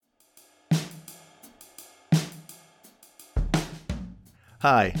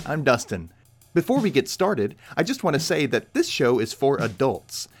Hi, I'm Dustin. Before we get started, I just want to say that this show is for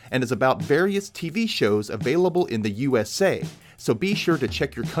adults and is about various TV shows available in the USA, so be sure to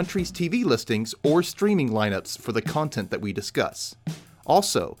check your country's TV listings or streaming lineups for the content that we discuss.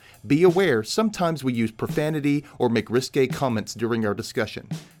 Also, be aware sometimes we use profanity or make risque comments during our discussion.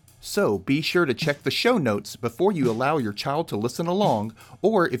 So be sure to check the show notes before you allow your child to listen along,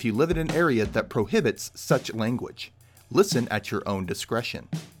 or if you live in an area that prohibits such language. Listen at your own discretion.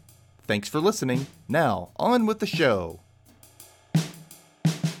 Thanks for listening. Now, on with the show.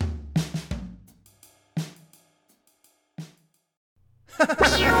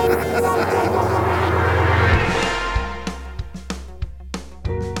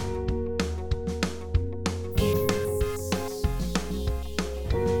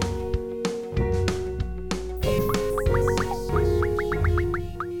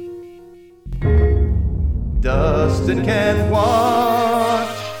 Dustin can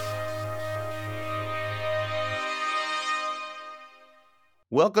watch.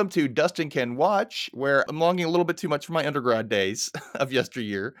 Welcome to Dustin Can Watch, where I'm longing a little bit too much for my undergrad days of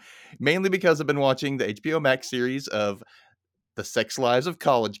yesteryear, mainly because I've been watching the HBO Max series of The Sex Lives of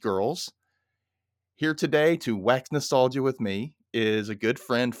College Girls. Here today to wax nostalgia with me is a good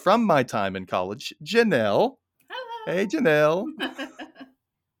friend from my time in college, Janelle. Hello. Hey, Janelle.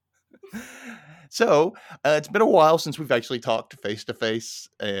 So, it's been a while since we've actually talked face to face,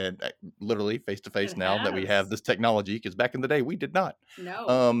 and literally face to face It now that we has. have this technology, because back in the day we did not.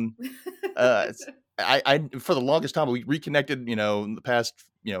 No. I for the longest time we reconnected, in the past,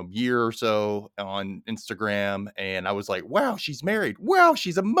 year or so on Instagram, and I was like, wow, she's married. Wow,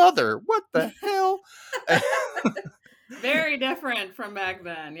 she's a mother. What the hell? Very different from back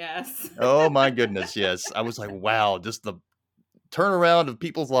then, yes. Oh my goodness, yes. I was like, wow, just the turnaround of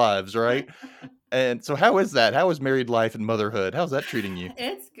people's lives, right? And so how is that? How is married life and motherhood? How's that treating you?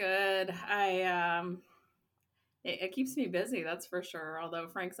 It's good. It keeps me busy, that's for sure. Although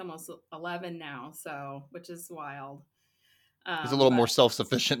Frank's almost 11 now, so which is wild. He's a little more But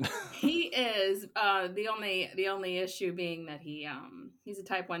self-sufficient. he is the only issue being that he's a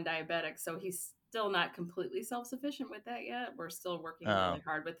type 1 diabetic, so he's still not completely self-sufficient with that yet. We're still working Oh, really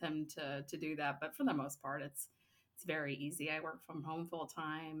hard with him to do that, but for the most part it's very easy. I work from home full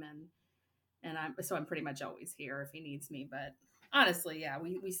time, and I'm pretty much always here if he needs me. But honestly, yeah,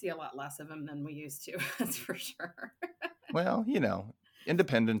 we see a lot less of him than we used to. That's for sure. well,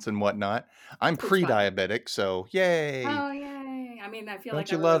 independence and whatnot. I'm It's fun. pre-diabetic, so yay. Oh yay! I mean, I feel like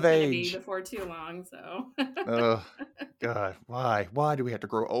Don't you everyone's love going to be age? before too long. So Oh, God, why? Why do we have to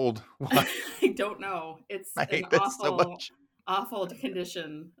grow old? Why? I don't know. It's I an hate this so awful, much. awful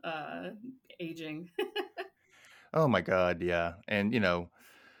condition. Aging. Oh my God, yeah. And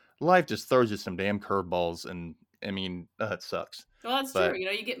life just throws you some damn curveballs, and I mean, it sucks. Well, that's true. But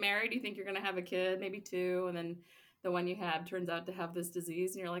You get married, you think you're going to have a kid, maybe two, and then the one you have turns out to have this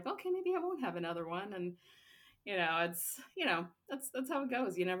disease, and you're like, okay, maybe I won't have another one. And it's that's how it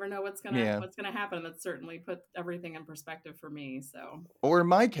goes. You never know yeah. what's gonna happen. That certainly put everything in perspective for me. So Or in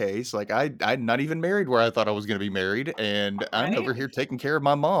my case, like I'm not even married where I thought I was going to be married, and I'm right, over here taking care of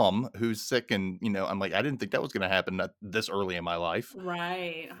my mom who's sick, and I'm like, I didn't think that was going to happen this early in my life,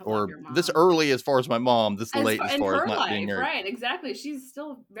 right. I love or your this mom. early as far as my mom, this As late far as in far as her not being life, married. right? Exactly. She's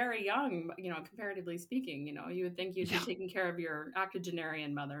still very young, comparatively speaking. You would think you'd be Yeah, taking care of your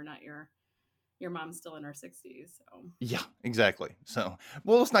octogenarian mother, not your mom's still in her 60s. So yeah, exactly. So,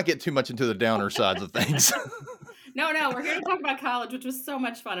 well, let's not get too much into the downer sides of things. no, we're here to talk about college, which was so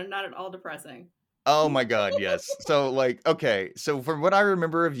much fun and not at all depressing. Oh my God, yes. So like, okay, so from what I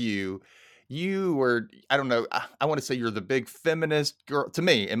remember of you, you were, I don't know, I want to say you're the big feminist girl to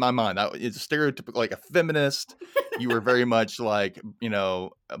me in my mind. It's stereotypical like a feminist. You were very much like, a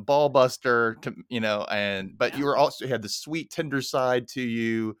ball buster to, but Yeah. you were also you had the sweet tender side to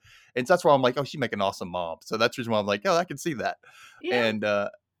you. And so that's why I'm like, oh, she'd make an awesome mom. So that's the reason why I'm like, oh, I can see that. Yeah. And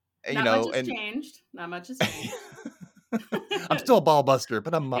Not much has and changed. Not much has changed. I'm still a ball buster,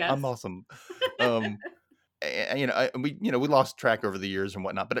 but I'm Yes. awesome. Um we lost track over the years and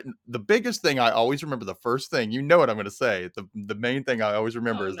whatnot. But the biggest thing I always remember, the first thing, you know what I'm going to say, the main thing I always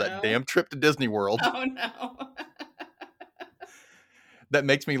remember Oh is that no. damn trip to Disney World. Oh no. That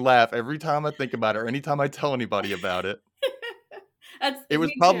makes me laugh every time I think about it, or anytime I tell anybody about it. That's It was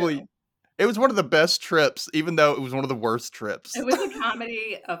me too. probably it was one of the best trips, even though it was one of the worst It trips. was a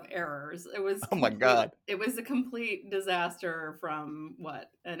comedy of errors. Oh my God. It was a complete disaster from what,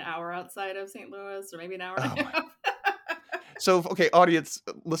 an hour outside of St. Louis, or maybe an hour and Oh a my. half. So okay, audience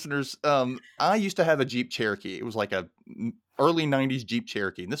listeners, I used to have a Jeep Cherokee. It was like a early 90s Jeep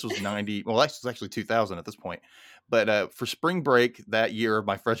Cherokee. And this was 90. Well, this was actually 2000 at this point. But for spring break that year of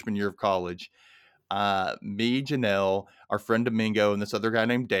my freshman year of college, me, Janelle, our friend Domingo, and this other guy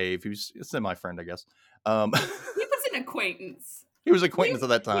named Dave, who's a semi-friend, I guess. He was an acquaintance. He was acquaintance at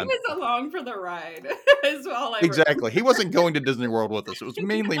that He time. was along for the ride. Is all I Exactly. remember. He wasn't going to Disney World with us. It was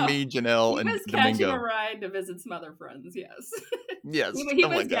mainly No, me, Janelle, he and was catching Domingo. a ride to visit some other friends. Yes, Yes. he Oh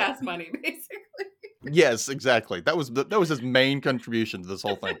my was God. gas money basically. Yes, exactly. That was his main contribution to this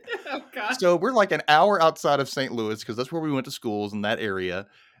whole thing. Oh God. So we're like an hour outside of St. Louis because that's where we went to schools in that area.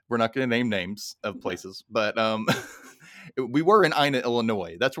 We're not going to name names of places, but we were in Ina,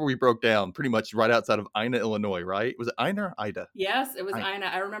 Illinois. That's where we broke down, pretty much right outside of Ina, Illinois. Right? Was it Ina or Ida? Yes, it was Ina.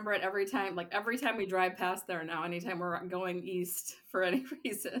 I remember it every time. Like every time we drive past there now, anytime we're going east for any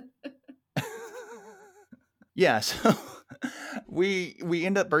reason. Yeah, so we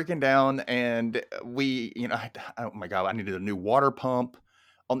end up breaking down, and oh my God, I needed a new water pump.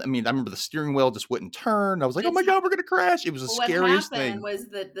 I remember the steering wheel just wouldn't turn. I was like, oh my God, we're gonna crash. It was the scariest What happened thing. was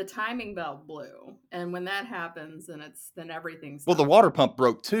that the timing belt blew, and when that happens, then everything stops. Well, the water pump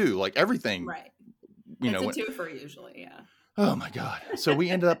broke too. Like everything, right? It's a twofer usually, yeah. Oh my God. So we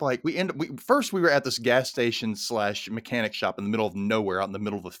ended up first we were at this gas station / mechanic shop in the middle of nowhere, out in the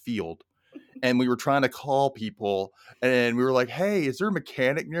middle of the field. And we were trying to call people, and we were like, hey, is there a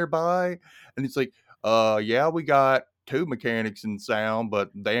mechanic nearby? And it's like, yeah, we got 2 mechanics in town,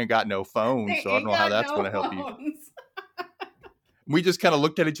 but they ain't got no phones, so I don't know how that's going to help you. We just kind of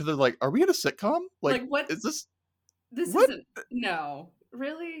looked at each other like, are we in a sitcom? Like what is this? This what? Isn't, no,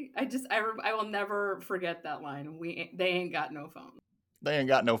 really? I will never forget that line. They ain't got no phone. They ain't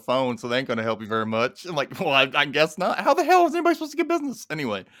got no phone, so they ain't going to help you very much. I'm like, well, I guess not. How the hell is anybody supposed to get business?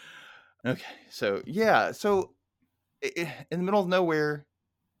 Anyway. Okay, so yeah, in the middle of nowhere,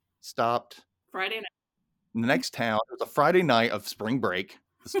 stopped. Friday night. In the next town, it was a Friday night of spring break,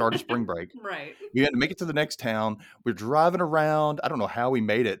 the start of spring break. Right. We had to make it to the next town. We're driving around. I don't know how we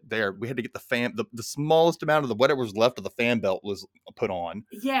made it there. We had to get the smallest amount of whatever was left of the fan belt was put on.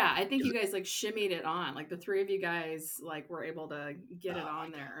 Yeah, I think you guys like shimmied it on. Like the 3 of you guys like were able to get it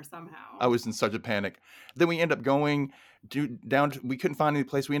on there somehow. I was in such a panic. Then we end up going down. We couldn't find any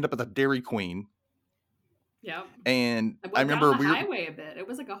place. We end up at the Dairy Queen. Yep. And I remember down the highway a bit. It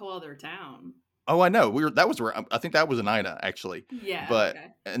was like a whole other town. Oh, I know. That was where I think that was in Ina, actually. Yeah. But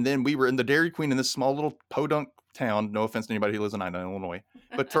and then we were in the Dairy Queen in this small little podunk town. No offense to anybody who lives in Ina, Illinois,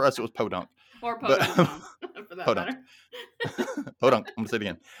 but for us it was podunk. Or podunk. For that podunk. Podunk. I'm gonna say it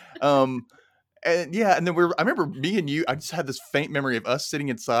again. And yeah, and then I remember me and you, I just had this faint memory of us sitting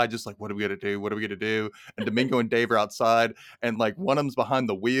inside, just like, what are we gonna do? What are we gonna do? And Domingo and Dave are outside, and like one of them's behind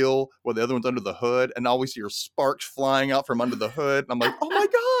the wheel while the other one's under the hood, and all we see are sparks flying out from under the hood. And I'm like, oh my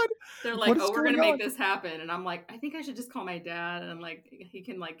God. They're like, oh, we're gonna make this happen. And I'm like, I think I should just call my dad and like he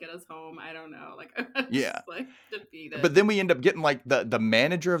can like get us home. I don't know. Like yeah. Just, like defeated. But then we end up getting like the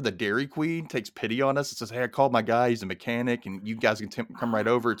manager of the Dairy Queen takes pity on us and says, hey, I called my guy, he's a mechanic, and you guys can come right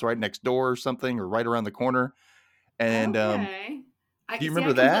over. It's right next door or something, or right around the corner. And okay. Do you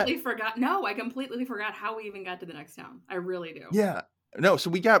remember that? I completely forgot how we even got to the next town. I really do. Yeah. No, so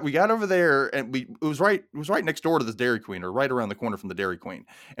we got over there, and it was right next door to this Dairy Queen, or right around the corner from the Dairy Queen.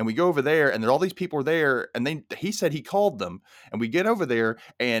 And we go over there, and all these people are there, and he said he called them, and we get over there,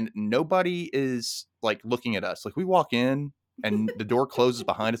 and nobody is like looking at us. Like we walk in, and the door closes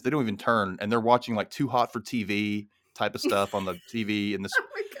behind us. They don't even turn, and they're watching like Too Hot for TV type of stuff on the TV, and this, oh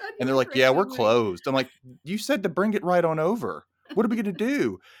my God, and they're like, "Yeah, we're closed." I'm like, "You said to bring it right on over. What are we going to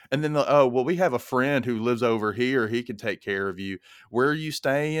do?" And then, oh, well, we have a friend who lives over here. He can take care of you. Where are you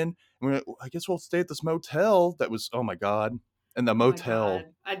staying? And we went, I guess we'll stay at this motel. That was, oh my God. And the motel.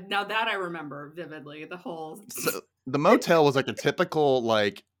 Now that I remember vividly, So the motel was like a typical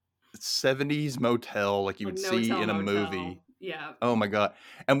like 70s motel, like you would see in a movie. Yeah. Oh my God.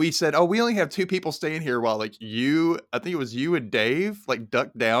 And we said, oh, we only have 2 people staying here, while like I think it was you and Dave, like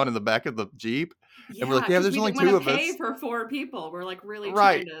ducked down in the back of the Jeep. Yeah, and we're like, yeah, there's only 2 of us. Pay for 4 people. We're like really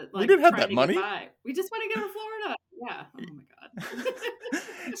right. trying to. Like, we didn't have that money. We just want to go to Florida. Yeah. Oh my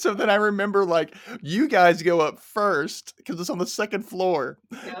God. So then I remember like you guys go up first because it's on the 2nd floor,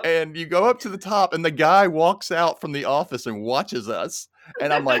 and you go up to the top, and the guy walks out from the office and watches us.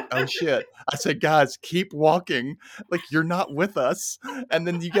 And I'm like, oh shit. I said, guys, keep walking. Like, you're not with us. And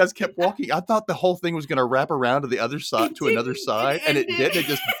then you guys kept walking. I thought the whole thing was going to wrap around to the other side, another side. And it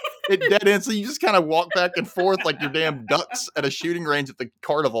didn't. It dead ends. So you just kind of walk back and forth like your damn ducks at a shooting range at the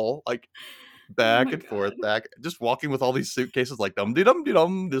carnival. Like, back and forth, back. Just walking with all these suitcases like,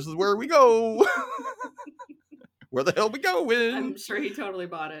 dum-de-dum-de-dum. This is where we go. Where the hell we going? I'm sure he totally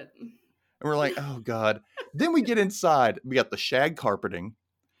bought it. And we're like, oh God. Then we get inside. We got the shag carpeting.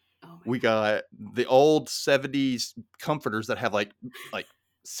 Oh my We God. got the old 70s comforters that have like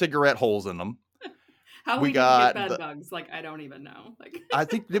cigarette holes in them. How We we didn't get got bed bugs, like, I don't even know. Like, I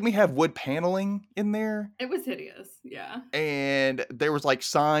think, didn't we have wood paneling in there? it was hideous. Yeah. And there was like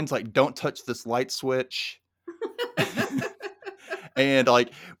signs like, don't touch this light switch. And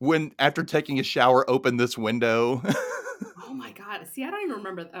like, when after taking a shower, open this window. Oh my God. See, I don't even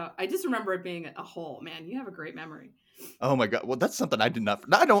remember. I just remember it being a hole. Man, you have a great memory. Oh my God. Well, that's something I did not.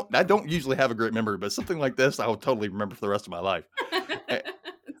 I don't usually have a great memory, but something like this, I will totally remember for the rest of my life. It's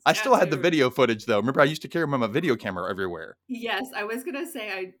I still had the tattooed. video footage though. Remember, I used to carry my video camera everywhere. Yes, I was gonna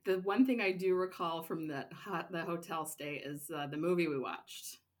say the one thing I do recall from the hotel stay is the movie we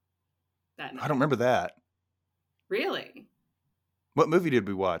watched that I don't night. remember that. Really? What movie did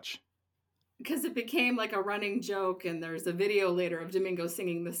we watch? Because it became like a running joke, and there's a video later of Domingo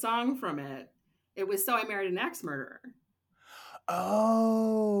singing the song from it. It was So I Married an Axe Murderer.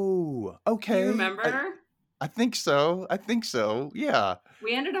 Oh, Do you okay. remember? I think so. I think so. Yeah.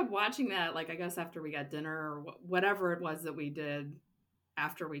 We ended up watching that, like, I guess after we got dinner or whatever it was that we did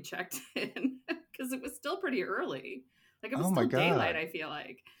after we checked in, because it was still pretty early. Like, it was Oh my still daylight, God. I feel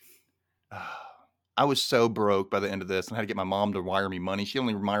like. I was so broke by the end of this and I had to get my mom to wire me money. She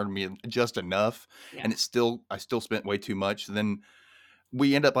only wired me just enough, and Yeah. I still spent way too much. Then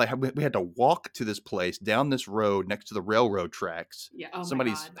we end up like we had to walk to this place down this road next to the railroad tracks, Yeah. Oh my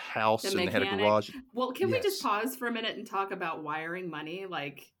somebody's God. house, The and they had a mechanic. garage. Well, can we just Yes. pause for a minute and talk about wiring money?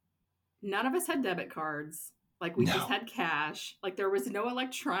 Like, none of us had debit cards. Like, we just No. had cash. Like, there was no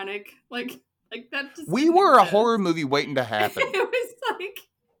electronic. Like that just We didn't were a exist. horror movie waiting to happen. It was like,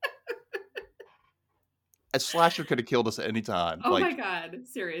 A slasher could have killed us at any time. oh my Like, God,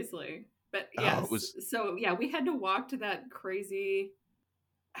 seriously. But oh, yes, it was. so yeah, we had to walk to that crazy,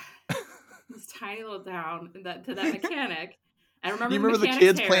 this tiny little town, to that mechanic. I remember You the remember the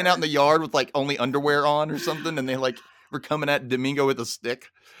mechanic's kids playing out in the hair. yard with like only underwear on or something, and they like were coming at Domingo with a stick,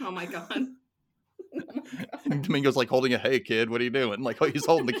 Oh my God. Oh my and Domingo's like holding a, "Hey kid, what are you doing?" Like, oh, he's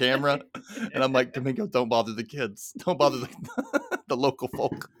holding the camera, and I'm like, Domingo, don't bother the kids, don't bother the local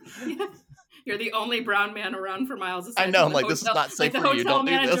folk. Yeah. You're the only brown man around for miles aside I know. from I'm the like, this is hotel, not safe like the for you. hotel Don't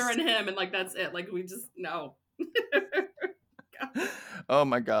do manager this. and him, and like that's it. Like we just no. Oh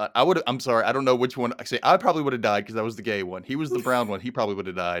my God. I'm sorry. I don't know which one. Actually, I probably would have died because I was the gay one. He was the brown one. He probably would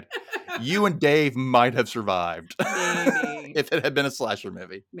have died. You and Dave might have survived Maybe. if it had been a slasher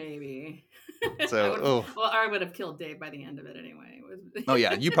movie. Maybe. So, I would have killed Dave by the end of it anyway. oh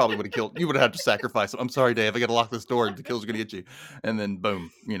yeah, you probably would have killed. You would have had to sacrifice him. I'm sorry, Dave. I got to lock this door. The kills are gonna get you, and then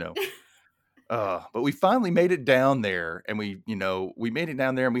boom, But we finally made it down there, and we made it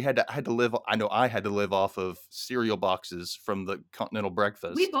down there, and I had to live. I know I had to live off of cereal boxes from the Continental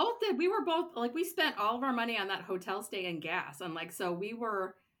Breakfast. We both did. We were both like, we spent all of our money on that hotel stay and gas, and like, so we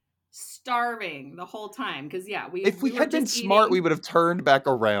were starving the whole time because yeah, If we were had been just smart, eating. we would have turned back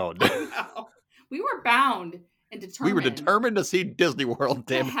around. I know. We were bound and We were determined determined to see Disney World.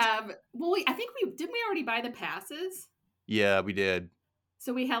 to Damn it. have. Well, I think we didn't. We already buy the passes. Yeah, we did.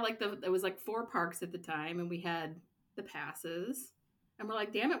 So we had like it was like 4 parks at the time, and we had the passes, and we're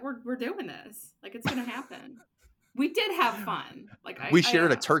like, damn it, we're doing this. Like, it's gonna happen. We did have fun. Like We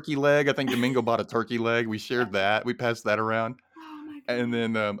shared a turkey. turkey leg. I think Domingo bought a turkey leg. We shared that. We passed that around. Oh my God. And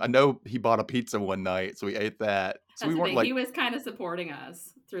then I know he bought a pizza one night, so we ate that. So That's we the weren't thing. like, He was kind of supporting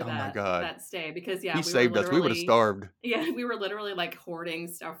us through oh my God. that stay because yeah, He we saved were us. We would have literally starved. yeah, we were literally like hoarding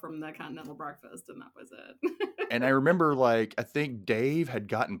stuff from the Continental Breakfast, and that was it. And I remember like I think Dave had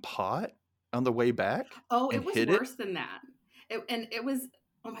gotten pot on the way back. Oh, it and was hid it. worse than that. It was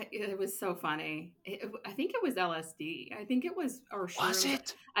oh my, it was so funny. I think it was LSD. I think it was or Was shrooms.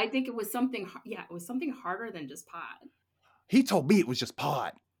 it? I think it was something. Yeah, it was something harder than just pot. He told me it was just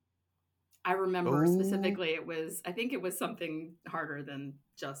pot. I remember Oh. specifically it was. I think it was something harder than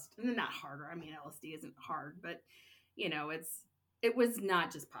just not harder. I mean, LSD isn't hard, but it was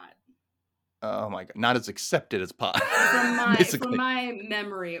not just pot. Oh my God. Not as accepted as pot. From Basically. my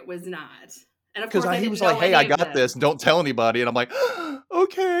memory, it was not. And of Because course, I he didn't was know like, "Hey, any I of got this. Don't tell anybody." And I'm like,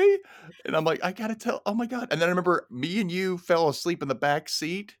 "Okay." And I'm like, "I gotta tell." Oh my God! And then I remember me and you fell asleep in the back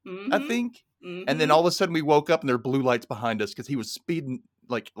seat, I Mhm, think. And then mhm. all of a sudden we woke up and there were blue lights behind us because he was speeding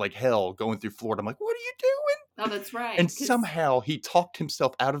like hell going through Florida. I'm like, "What are you doing?" Oh, that's right. And 'Cause somehow he talked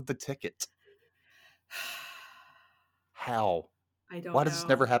himself out of the ticket. How? I don't Why does this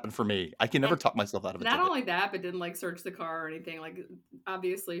never know. happen for me? I can never And talk myself out of a not ticket. only that, but didn't like search the car or anything. Like,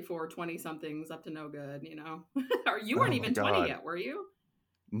 obviously, for 20 somethings, up to no good. Or you weren't Oh my even 20 God. yet, were you?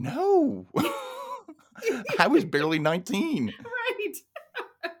 No. I was barely 19. Right.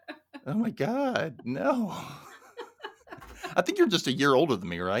 Oh my God, no. I think you're just a year older than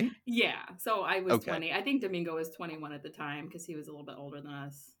me, right? Yeah. So I was Okay. 20. I think Domingo was 21 at the time because he was a little bit older than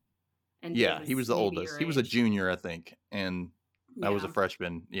us. And Dave Yeah, he was was the maybe oldest. your He was a age. junior, I think, and I was a Yeah.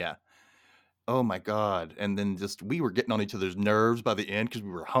 freshman. Yeah. Oh my God. And then just we were getting on each other's nerves by the end because we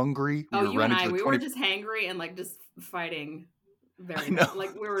were hungry. We Oh, were you and running I, to the we were 20. just hangry and like just fighting I very know. bad.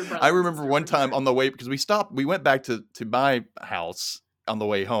 Like we were I brother and remember sister one for time sure. on the way because we went back to my house on the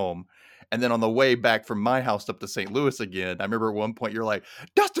way home. And then on the way back from my house up to St. Louis again, I remember at one point you're like,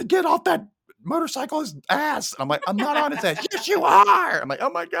 Dustin, get off that motorcyclist's ass. And I'm like, I'm not on his ass. Yes, you are. I'm like, oh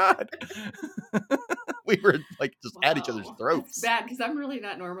my God. We were like just at each other's Wow. That's throats. bad because I'm really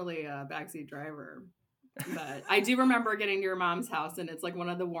not normally a backseat driver. But I do remember getting to your mom's house, and it's like one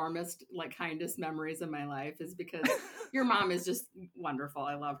of the warmest, like kindest memories of my life is because your mom is just wonderful.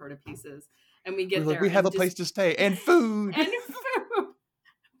 I love her to pieces. And we We're get like, there we have and a place just to stay and food. and food.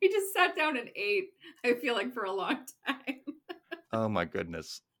 We just sat down and ate, I feel like for a long time. Oh my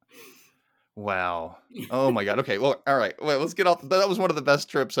goodness. Wow. Oh my God. Okay. Well, all right. Well, let's get off. That was one of the best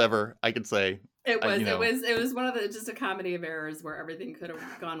trips ever, I could say. It was, You it know, was, it was one of the just a comedy of errors where everything could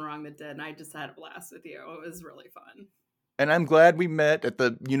have gone wrong that did, and I just had a blast with you. It was really fun. and I'm glad we met at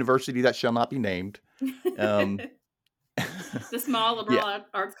the university that shall not be named. Um, The small yeah, liberal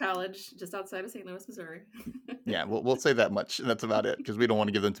arts college just outside of St. Louis, Missouri. yeah. We'll say that much. And that's about it because we don't want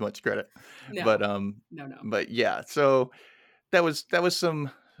to give them too much credit. But No, no. but yeah. So that was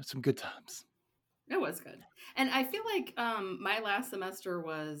some good times. It was good. And I feel like my last semester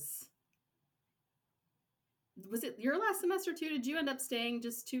was it your last semester too? Did you end up staying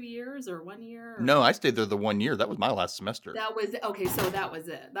just 2 years or 1 year No, or I stayed there the 1 year. That was my last semester. that was okay, so that was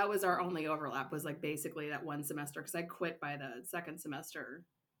it. That was our only overlap was like basically that one semester because I quit by the second semester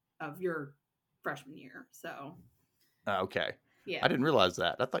of your freshman year. So Okay. I yeah. didn't realize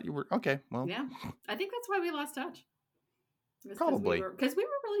that. I thought you were okay. Well, Yeah. I think that's why we lost touch. It's probably. because we were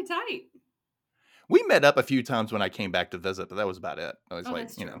really tight. We met up a few times when I came back to visit, but that was about it. I was Oh, like,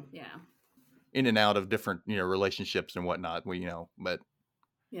 that's true. Yeah. in and out of different, relationships and whatnot. But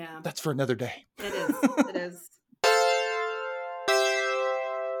Yeah. that's for another day. It is. It is.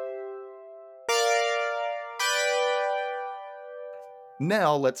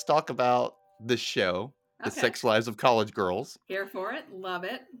 Now let's talk about this show, The Okay. Sex Lives of College Girls. Here for it. Love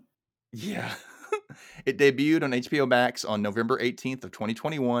it. Yeah. It debuted on HBO Max on November 18th of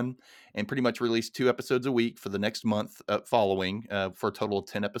 2021 and pretty much released 2 episodes a week for the next month following for a total of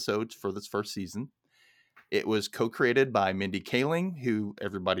 10 episodes for this first season. It was co-created by Mindy Kaling, who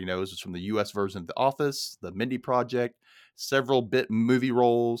everybody knows is from the US version of The Office, The Mindy Project, several bit movie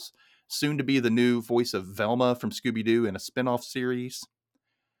roles, soon to be the new voice of Velma from Scooby-Doo in a spin-off series.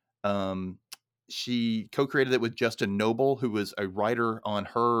 She co-created it with Justin Noble, who was a writer on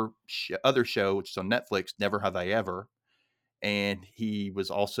her other show, which is on Netflix, Never Have I Ever. And he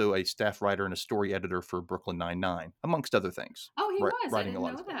was also a staff writer and a story editor for Brooklyn Nine-Nine, amongst other things. Oh, he was. I Writing a didn't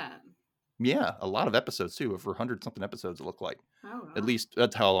lot of know stuff. that. Yeah, a lot of episodes too, over 100-something episodes it looked like. Oh, wow. At least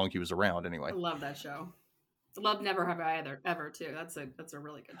that's how long he was around anyway. I love that show. Love Never Have I ever too. That's a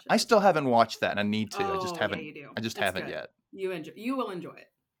really good show. I still haven't watched that and I need to. I just Oh, haven't yeah, you do. I just It's haven't good. yet. You will enjoy it.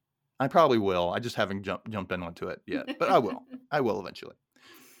 I probably will. I just haven't jumped in onto it yet, but I will. I will eventually.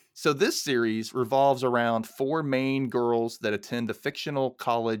 So this series revolves around 4 main girls that attend a fictional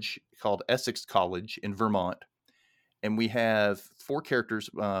college called Essex College in Vermont. And we have 4 characters,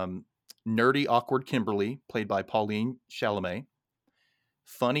 nerdy, awkward Kimberly, played by Pauline Chalamet,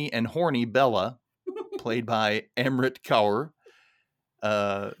 funny and horny Bella, played by Amrit Kaur,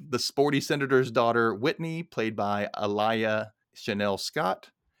 the sporty senator's daughter Whitney, played by Alaya Chanel Scott,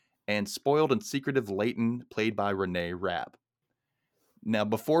 and spoiled and secretive Leighton, played by Renee Rapp. Now,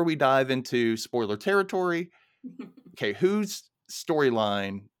 before we dive into spoiler territory, okay, whose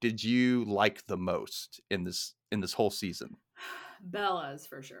storyline did you like the most in this whole season? Bella's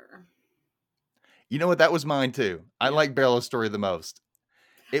for sure. You know what? That was mine too. I Yeah. like Bella's story the most.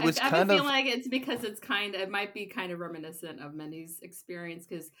 It was I have a kind of feeling like it's because it might be kind of reminiscent of Mindy's experience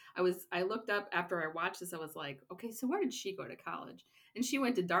because I looked up after I watched this, I was like, okay, so where did she go to college? And she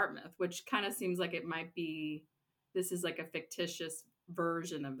went to Dartmouth, which kind of seems like it might be, this is like a fictitious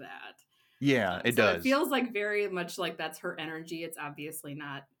version of that. yeah, it So does. it feels like very much like that's her energy. It's obviously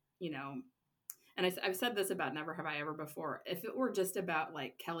not, and I've said this about Never Have I Ever before. If it were just about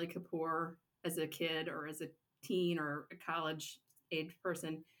like Kelly Kapoor as a kid or as a teen or a college age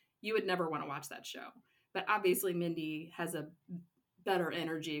person, you would never want to watch that show. But obviously, Mindy has a better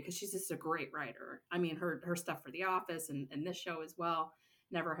energy because she's just a great writer. I mean, her stuff for The Office and this show as well.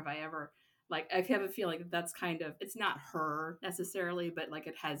 Never Have I Ever. Like I have a feeling that that's kind of, it's not her necessarily, but like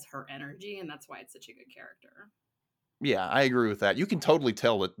it has her energy, and that's why it's such a good character. Yeah, I agree with that. You can totally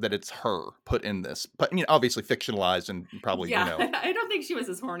tell that it's her put in this, but I mean, obviously fictionalized and probably, Yeah, I don't think she was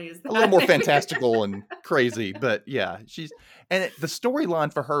as horny as a little that. more Maybe. fantastical and crazy. But yeah, the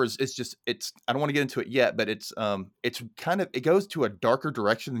storyline for her is just it's. I don't want to get into it yet, but it's kind of, it goes to a darker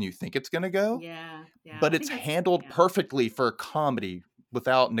direction than you think it's going to go, Yeah, yeah. but I it's think that's handled yeah. perfectly for a comedy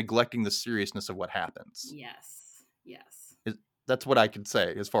without neglecting the seriousness of what happens. Yes, yes, Is That's what I could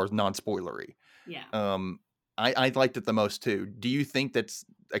say as far as non-spoilery. yeah. Um, I liked it the most too. Do you think that's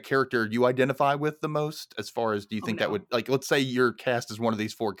a character you identify with the most? As far as, do you Oh think that no. would, like, let's say you're cast as one of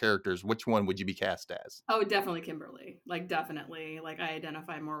these four characters, which one would you be cast as? Oh, definitely Kimberly. Like definitely. Like I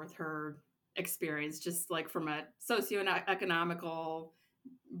identify more with her experience, just like from a socioeconomical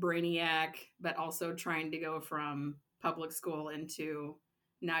brainiac, but also trying to go from public school into,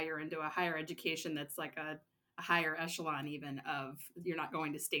 now you're into a higher education that's like a higher echelon, even of, you're not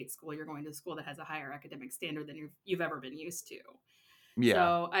going to state school, you're going to school that has a higher academic standard than you've ever been used to. Yeah,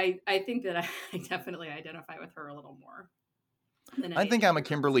 So I think that I definitely identify with her a little more than I any of think the I'm a other girls.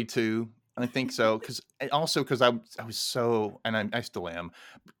 Kimberly too. I think so because also because I was so, and I still am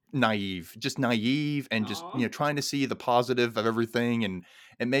naive, just naive, and just, Aw. trying to see the positive of everything, and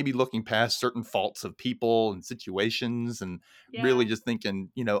maybe looking past certain faults of people and situations, and really Yeah. just thinking,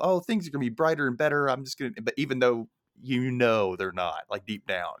 oh, things are gonna be brighter and better. I'm just gonna, but even though they're not, like, deep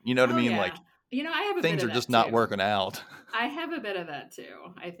down, you know what I Oh mean? yeah. Like, I have a bit things of are just that not too. working out. I have a bit of that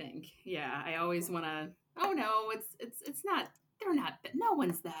too, I think. Yeah, I always want to, oh no, it's not, they're not, no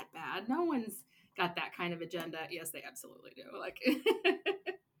one's that bad. No one's got that kind of agenda. Yes, they absolutely do. Like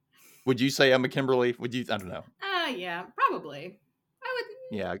Would you say I'm a Kimberly? Would you? I don't know. yeah, probably. I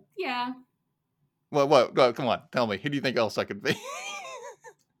would, Yeah. yeah. What? Come on, tell me. Who do you think else I could be?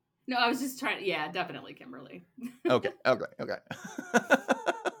 No, I was just trying, yeah, definitely Kimberly. Okay.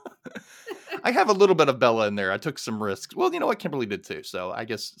 I have a little bit of Bella in there. I took some risks. Well, you know what? Kimberly did too. So I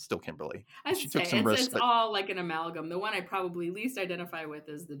guess still Kimberly. I She should took say some risks, it's but all like an amalgam. The one I probably least identify with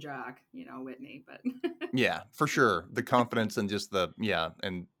is the jock, Whitney, but yeah, for sure. The confidence and just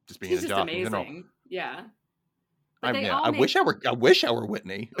and just being she's a just jock in general. amazing. Yeah. But they all I make, wish I were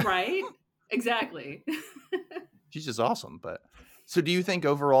Whitney. right? Exactly. She's just awesome. But so do you think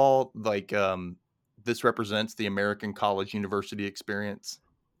overall, like, this represents the American college university experience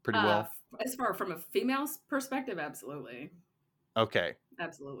pretty well? As far from a female's perspective, absolutely. Okay.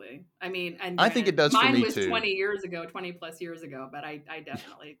 Absolutely. I mean, and I think granted, it does for mine me was too. 20 years ago, 20 plus years ago, but I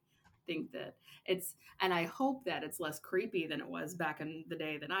definitely think that it's, and I hope that it's less creepy than it was back in the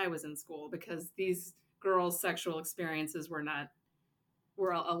day that I was in school, because these girls' sexual experiences were a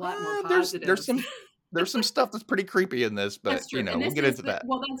lot more There's positive. some stuff that's pretty creepy in this, but That's true. And we'll this get is into that.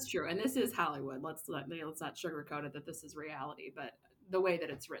 well, that's true. And this is Hollywood. Let's not sugarcoat it that this is reality, but the way that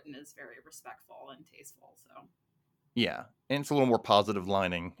it's written is very respectful and tasteful. So Yeah, and it's a little more positive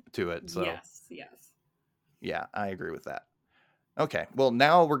lining to it. So yes, yes. yeah, I agree with that. Okay, well,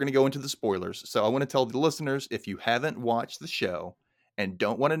 now we're going to go into the spoilers. So I want to tell the listeners, if you haven't watched the show and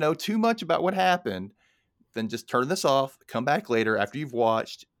don't want to know too much about what happened, then just turn this off, come back later after you've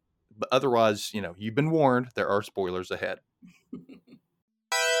watched. But otherwise, you've been warned, there are spoilers ahead.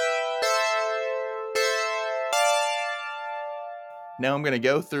 Now I'm going to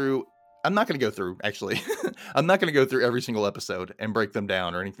go through. I'm not going to go through, actually. I'm not going to go through every single episode and break them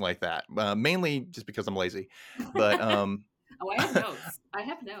down or anything like that. Mainly just because I'm lazy. But Oh, I have notes. I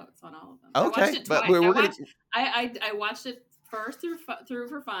have notes on all of them. I watched okay, it but twice. we're going to. I watched it first through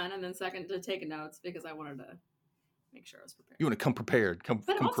for fun, and then second to take notes because I wanted to make sure I was prepared. You want to come prepared.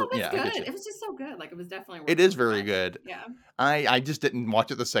 But also, that's Yeah, I get good. you. It was just so good. Like it was definitely It worth is the very watch. good. Yeah. I just didn't watch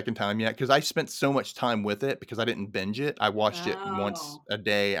it the second time yet because I spent so much time with it because I didn't binge it. I watched it once Oh, a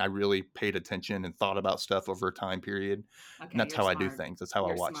day. I really paid attention and thought about stuff over a time period. And okay. that's You're how I do smart. things. That's how I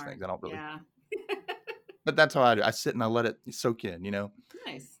You're watch smart. things. I don't really, Yeah. but that's how I do. I sit and I let it soak in.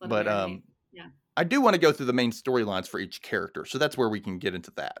 Nice. Let it But marinate. Yeah. I do want to go through the main storylines for each character. So that's where we can get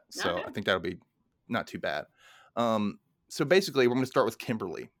into that. So Okay. I think that'll be not too bad. So basically, we're going to start with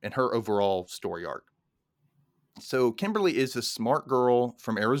Kimberly and her overall story arc. So Kimberly is a smart girl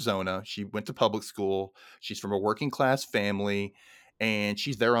from Arizona. She went to public school. She's from a working class family, and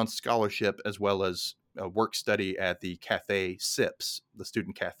she's there on scholarship as well as a work study at the cafe Sips, the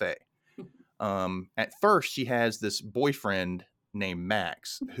student cafe. At first, she has this boyfriend named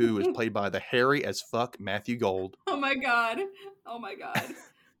Max, who is played by the hairy as fuck Matthew Gold. Oh my god. Oh my god.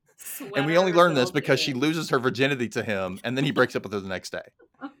 And we only Sweater learn this built because she in. loses her virginity to him, and then he breaks up with her the next day.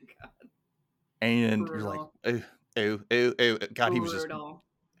 Oh god. And you're like, Brutal. ew, ew, ew, ew. God, he was just Brutal.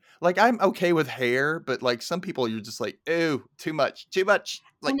 Like, I'm okay with hair, but, like, some people you're just like, "Ew, too much, too much."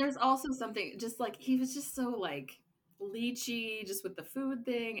 And Like there's also something just like he was just so like leechy just with the food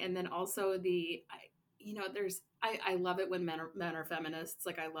thing, and then also there's I love it when men are feminists.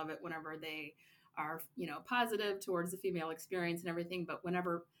 Like I love it whenever they are, positive towards the female experience and everything, but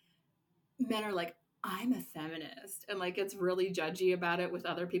whenever men are like, I'm a feminist, and like it's really judgy about it with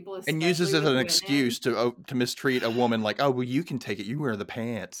other people, and uses especially it as with an women. excuse to mistreat a woman like, "Oh, well, you can take it. You wear the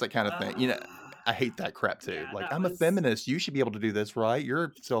pants," that kinda thing. Ugh. I hate that crap too. Yeah, Like, that "I'm a was feminist. You should be able to do this, right? You're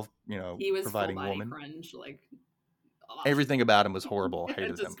a he was full providing body woman." cringe, like awful. Everything about him was horrible.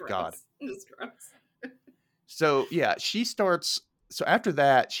 Hated Just him. God. gross. Just gross. So, yeah, so after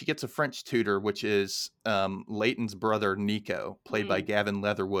that, she gets a French tutor, which is, Leighton's brother, Nico, played by Mm. Gavin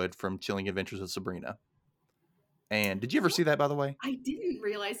Leatherwood from Chilling Adventures of Sabrina. And did you ever Oh, see that, by the way? I didn't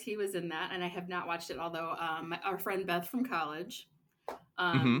realize he was in that, and I have not watched it. Although our friend Beth from college,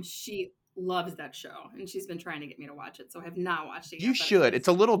 Mhm. she loves that show, and she's been trying to get me to watch it. So I have not watched it You yet, but should. It's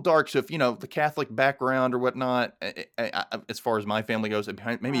a little dark, so if, the Catholic background or whatnot, as far as my family goes, it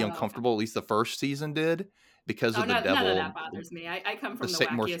made me oh, okay. uncomfortable, at least the first season did, because Oh, of the none of devil, that bothers me. I come the from the Satan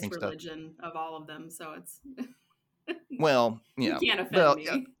wackiest worshiping stuff. religion of all of them, so it's Well, you yeah. can't offend Well,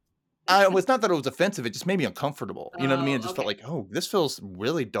 yeah, me. it's not that it was offensive, it just made me uncomfortable, you know what I mean? It Oh, just felt okay. like, "Oh, this feels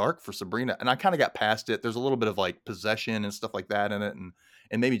really dark for Sabrina," and I kinda got past it. There's a little bit of, like, possession and stuff like that in it, and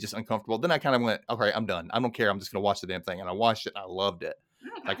made me just uncomfortable. Then I kinda went, "Okay, I'm done. I don't care. I'm just gonna watch the damn thing," and I watched it, and I loved it.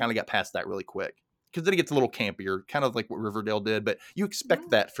 So I Okay. kinda got past that really quick because then it gets a little campier, kind of like what Riverdale did, but you expect Yeah.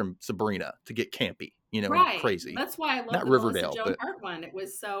 that from Sabrina to get campy, and Right. crazy. That's why I love Not the Melissa Riverdale, Joan but Hart one. It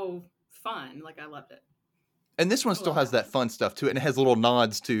was so fun. Like I loved it. and this one I still love has that that one. fun stuff to it, and it has little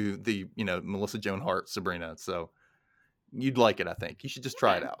nods to the, Melissa Joan Hart Sabrina, so you'd like it, I think. You should just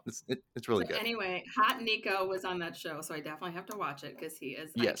try it Okay. out. It's really So good. anyway, Hot Nico was on that show, so I definitely have to watch it because he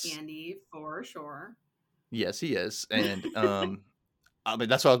is eye Yes. candy for sure. Yes, he is, and, I mean,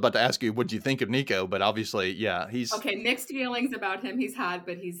 that's what I was about to ask you, what'd you think of Nico? But obviously, yeah, Okay, mixed feelings about him. He's hot,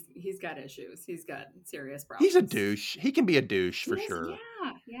 but he's got issues. He's got serious he's a problems. douche. He can be a douche He for is, sure.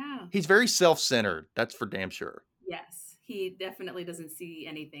 yeah, yeah. He's very self-centered, that's for damn sure. Yes, he definitely doesn't see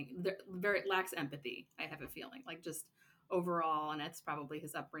anything. Very lacks empathy. I have a feeling, like just overall, and that's probably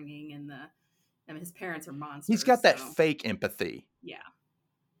his upbringing and his parents are He's got monsters. that So fake empathy. yeah,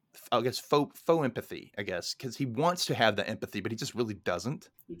 I guess faux empathy, I guess, because he wants to have the empathy, but he just really doesn't.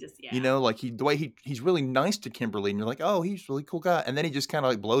 he just yeah. Like the way he's really nice to Kimberly, and you're like, oh, he's a really cool guy, and then he just kind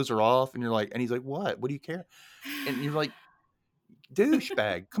of like blows her off, and you're like, and he's like, what? What do you care? And you're like,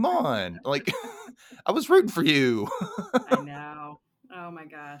 douchebag, come on, like, I was rooting for you. I know. Oh my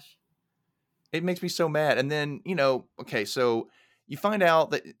gosh. It makes me so mad. And then okay, so you find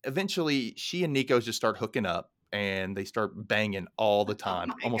out that eventually she and Nico just start hooking up, and they start banging all the Oh time,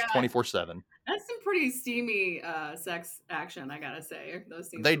 my almost god. 24/7. That's some pretty steamy sex action, I gotta say. Those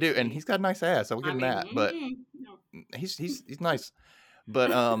scenes They were do, and pretty. he's got a nice ass. I will give I him mean, that. But no. he's nice.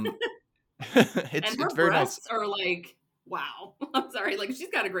 But And it's her very nice. breasts are like, wow. I'm sorry, like she's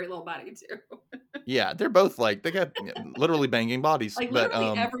got a great little body too. Yeah, they're both like they got literally banging bodies. Like But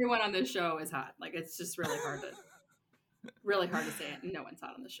literally everyone on this show is hot. Like it's just really hard to say it. No one's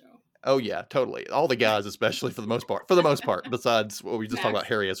hot on the show. oh yeah, totally. All the guys, especially for the most part. For the most part, besides what we just talked about, Max.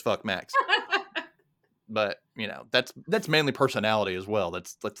 Harry as fuck Max. But that's mainly personality as well.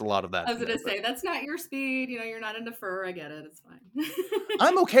 That's a lot of that I was in there. gonna But say that's not your speed. You're not into fur. I get it. It's fine.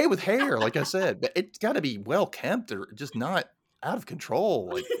 I'm okay with hair, like I said, but it's got to be well kept or just not out of control.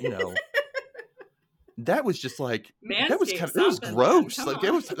 Like that was just like that was Manscaped it was something, man. gross. Come Like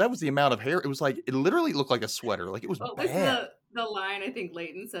on. that was the amount of hair. It was like it literally looked like a sweater. Like it was What was bad. the line? I think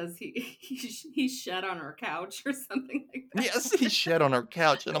Leighton says he shed on her couch or something like that. Yes, he shed on our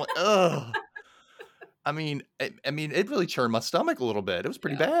couch, and I'm like, ugh. It really churned my stomach a little bit. It was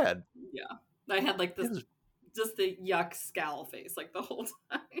pretty Yeah, bad. yeah. I had like It this, was, just the yuck scowl face like the whole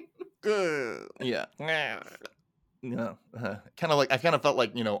time. yeah. No, kind of like I kind of felt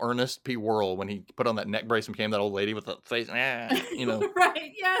like Ernest P. Worrell when he put on that neck brace and became that old lady with the face. Right?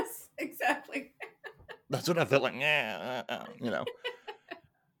 Yes, exactly. That's what I felt like.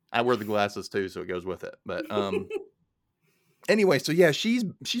 I wear the glasses too, so it goes with it. But anyway, so yeah, she's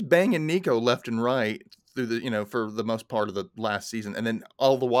banging Nico left and right through the for the most part of the last season, and then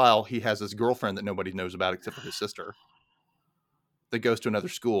all the while he has this girlfriend that nobody knows about except for his sister that goes to another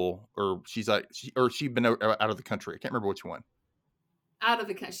school, or she's been out of the country. I can't remember which one. Out of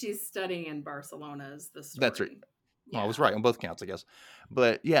the she's studying in Barcelona is the That's right. story. Well, I was Yeah. right on both counts, I guess.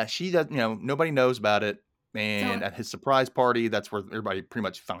 But yeah, she does. Nobody knows about it, So and at his surprise party, that's where everybody pretty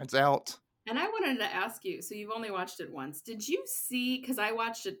much finds out. And I wanted to ask you, so you've only watched it once. Did you see, because I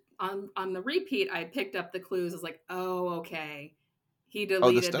watched it on the repeat, I picked up the clues. I was like, oh, okay. He Oh, the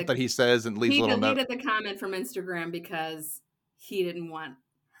deleted stuff the that he says and leaves a he little note. deleted the comment from Instagram because he didn't want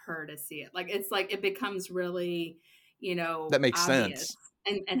her to see it. Like it's like it becomes really, That makes obvious. sense.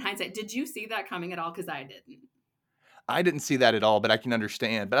 And hindsight, did you see that coming at all? Because I didn't. I didn't see that at all, but I can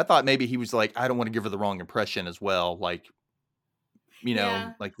understand. But I thought maybe he was like, I don't want to give her the wrong impression as well. Like,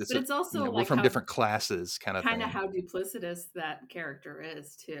 Yeah, like this, but it's also we're like from how different classes kind of kind of thing. how duplicitous that character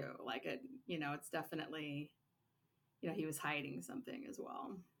is too. Like it's definitely, he was hiding something as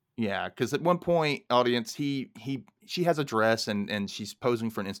well. Yeah, because at one point, audience, she has a dress and she's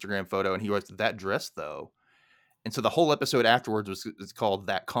posing for an Instagram photo, and he writes that dress though, and so the whole episode afterwards is called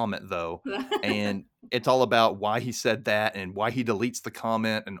That Comment Though, and it's all about why he said that and why he deletes the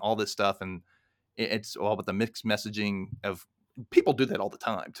comment and all this stuff, and it's all about the mixed messaging of people do that all the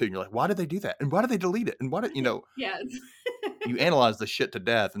time too. And you're like, why did they do that? And why did they delete it? And why did Yes. you analyze the shit to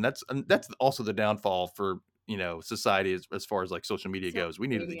death? And that's also the downfall for society as far as like social media Social goes. We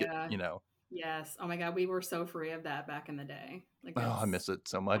needed to get media. Yes. Oh my God, we were so free of that back in the day. Like oh, I miss it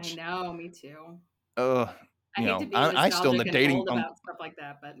so I much. know, me too. Uh, I hate to be I still in the nostalgic and dating. old about stuff like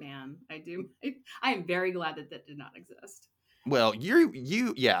that, but man, I do. I am very glad that that did not exist. Well,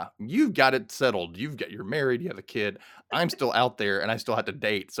 yeah, you've got it settled. You're married, you have a kid. I'm still out there, and I still have to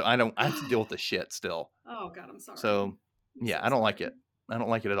date, so I have to deal with the shit still. Oh God, I'm sorry. So, I'm yeah, so I don't like sorry. it. I don't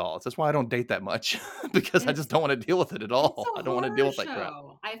like it at all. That's why I don't date that much because I It's just don't want to deal with it at it's all. a I don't want to deal horror with that crap.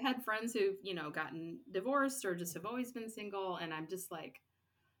 show. I've had friends who've, gotten divorced or just have always been single, and I'm just like,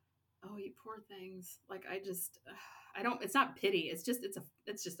 oh, you poor things. Like I just, I don't. It's not pity. It's just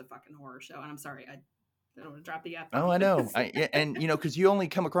a fucking horror show. And I'm sorry, I don't want to drop the F Oh, bomb. I know. And because you only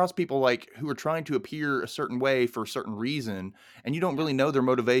come across people like who are trying to appear a certain way for a certain reason, and you don't Yeah. really know their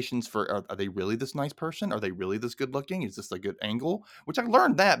motivations for are they really this nice person? Are they really this good looking? Is this a good angle? Which I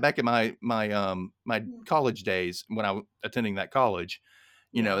learned that back in my college days when I was attending that college.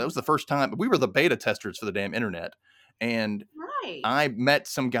 That Yeah. was the first time we were the beta testers for the damn internet, and Right. I met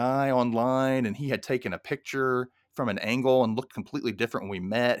some guy online, and he had taken a picture from an angle and looked completely different when we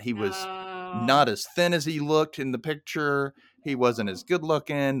met. He was Oh. not as thin as he looked in the picture. He wasn't as good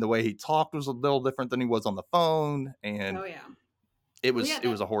looking. The way he talked was a little different than he was on the phone, and Oh yeah. it Well, was yeah. it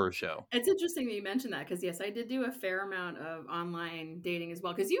was a horror show. It's interesting that you mentioned that because yes, I did do a fair amount of online dating as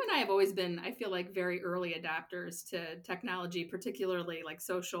well. Because you and I have always been, I feel like, very early adapters to technology, particularly like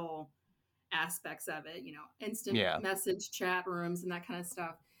social aspects of it. Instant Yeah. message chat rooms and that kind of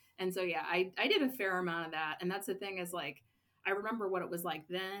stuff. And so yeah, I did a fair amount of that. And that's the thing is like I remember what it was like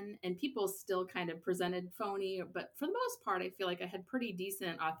then, and people still kind of presented phony, but for the most part, I feel like I had pretty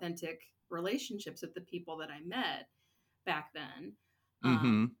decent, authentic relationships with the people that I met back then.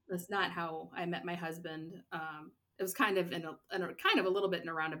 Mm-hmm. That's not how I met my husband. It was kind of in a kind of a little bit in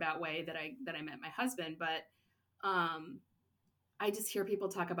a roundabout way that I met my husband, but I just hear people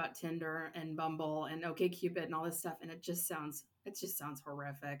talk about Tinder and Bumble and OkCupid and all this stuff, and it just sounds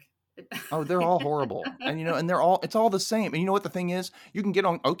horrific. Oh, they're all horrible. And and it's all the same. And you know what the thing is? You can get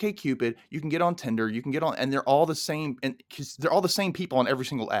on OkCupid, you can get on Tinder, you can get on, and they're all the same, and because they're all the same people on every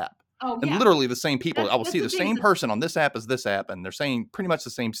single app. Oh And yeah, literally the same people. I will that's see the the thing. same person on this app as this app, and they're saying pretty much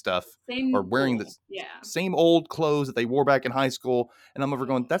the same stuff or Same wearing the pool. Yeah. same old clothes that they wore back in high school. And I'm over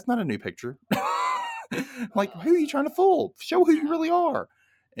going, that's not a new picture. Like, who are you trying to fool? Show who you really are.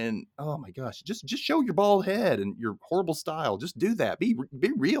 And oh my gosh, just show your bald head and your horrible style. Just do that. Be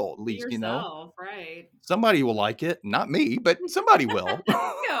real at Be least, yourself, right? Somebody will like it. Not me, but somebody will.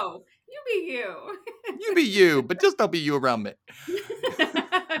 No, you be you. You be you, but just don't be you around me.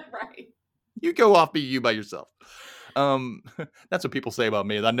 Right. You go off, be you by yourself. That's what people say about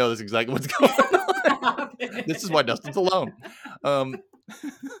me. I know that's exactly what's going on. This is why Dustin's alone.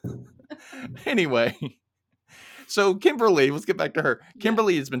 Anyway, so Kimberly, let's get back to her.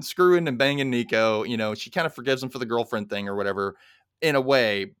 Kimberly has been screwing and banging Nico. She kind of forgives him for the girlfriend thing or whatever in a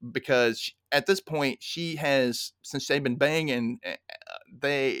way, because at this point she has, since they've been banging,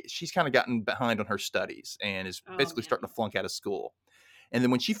 she's kind of gotten behind on her studies and is basically starting to flunk out of school. And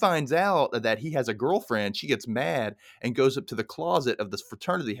then when she finds out that he has a girlfriend, she gets mad and goes up to the closet of this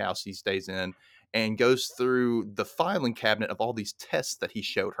fraternity house he stays in and goes through the filing cabinet of all these tests that he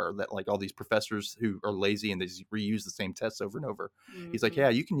showed her, that like all these professors who are lazy and they just reuse the same tests over and over. Mm-hmm. He's like, yeah,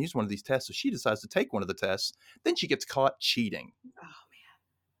 you can use one of these tests. So she decides to take one of the tests. Then she gets caught cheating. Oh, man.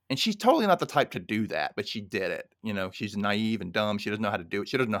 And she's totally not the type to do that, but she did it. She's naive and dumb. She doesn't know how to do it.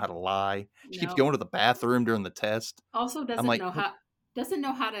 She doesn't know how to lie. She keeps going to the bathroom during the test. Also doesn't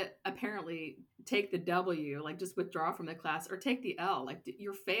know how to apparently take the W, like just withdraw from the class, or take the L, like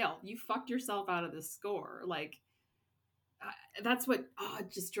you're failed. You fucked yourself out of the score. Like that's what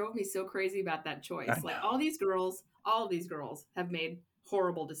it just drove me so crazy about that I choice. Like know. all of these girls have made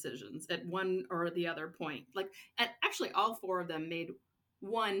horrible decisions at one or the other point. Like, and actually, all four of them made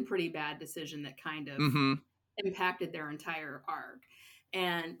one pretty bad decision that kind of Mm-hmm. impacted their entire arc.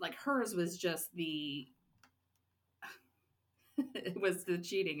 And like hers was just it was the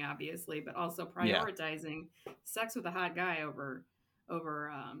cheating, obviously, but also Yeah. prioritizing sex with a hot guy over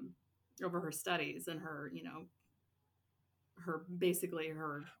um over her studies and her, her basically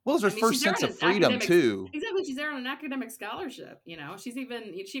her. Well, it's her I mean, she's first there sense on of an freedom academic. too. Exactly, she's there on an academic scholarship. She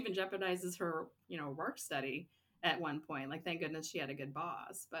even jeopardizes her work study at one point. Like, thank goodness she had a good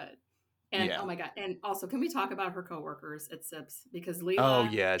boss. But and Yeah. oh my god, and also can we talk about her coworkers at Sips, because Oh Leela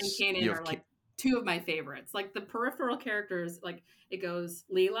and yes. You Kanan have are like two of my favorites. Like the peripheral characters, like it goes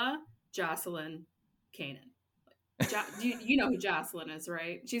Leela, Jocelyn, Kanan. You know who Jocelyn is,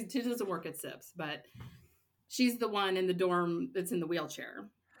 right? She doesn't work at Sips, but she's the one in the dorm that's in the wheelchair.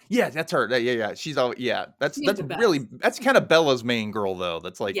 Yeah, that's her. Yeah. She's all yeah. She's the Really best. that's kind of Bella's main girl though.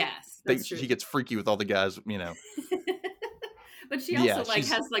 That's like Yes, that's true. she gets freaky with all the guys. But she Yeah, also like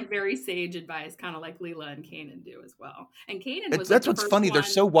has like very sage advice, kind of like Leela and Kanan do as well. And Kanan was like that's the what's first funny. They're one.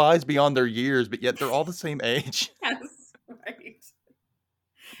 so wise beyond their years, but yet they're all the same age. Yes, right.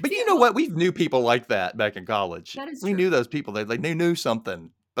 But See, you know well, what? We knew people like that back in college. that is We knew true. those people. They knew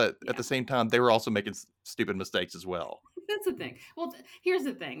something, but at Yeah, the same time, they were also making stupid mistakes as well. that's the thing. Well, here's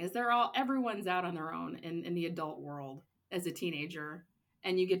the thing: is everyone's out on their own in the adult world as a teenager,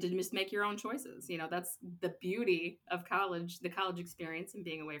 and you get to just make your own choices. That's the beauty of college, the college experience, and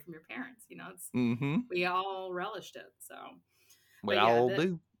being away from your parents. Mm-hmm. We all relished it. So, We but yeah, all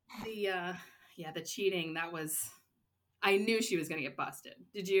do. the cheating, that was. I knew she was going to get busted.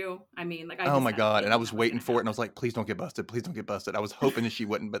 Did you? I mean, like I Oh just my had a god! And I feeling was that was waiting going to for it, and I was happen. like, "Please don't get busted! Please don't get busted!" I was hoping that she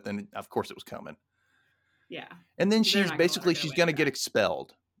wouldn't, but then of course it was coming. Yeah, And then they're not going to let her get she's away gonna with get that.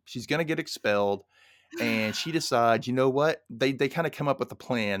 expelled. She's gonna get expelled, and she decides, you know what? They kind of come up with a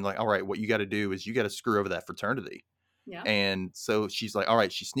plan, like, all right, what you got to do is you got to screw over that fraternity. Yeah, And so she's like, all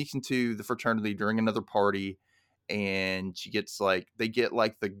right, she sneaks into the fraternity during another party, and she gets like they get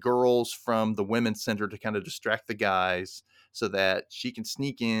like the girls from the women's center to kind of distract the guys so that she can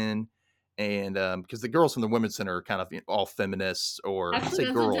sneak in. And because the girls from the women's center are kind of all feminists, or I actually,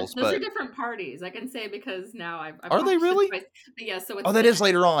 say girls, those are but different parties. I can say because now I've are they watched it really? twice. But yeah, so Oh, that is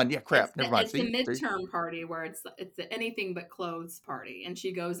later on. Yeah, crap. Never mind. it's the See, midterm party where it's the anything but clothes party, and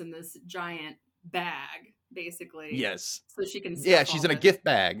she goes in this giant bag basically, yes. so she can Yeah, stuff she's all in a the. gift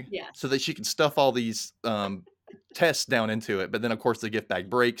bag Yes. so that she can stuff all these tests down into it. But then, of course, the gift bag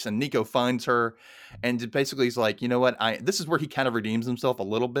breaks, and Nico finds her, and basically he's like, you know what? This is where he kind of redeems himself a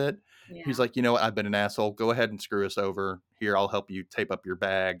little bit. He's Yeah. like, you know what? I've been an asshole. Go ahead and screw us over. Here, I'll help you tape up your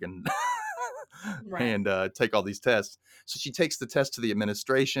bag and Right. and take all these tests. So she takes the test to the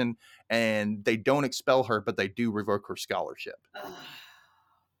administration, and they don't expel her, but they do revoke her scholarship. Ugh.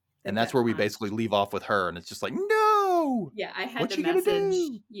 And That that's got where we on. basically leave off with her, and it's just like, no, Yeah, I had what to you gonna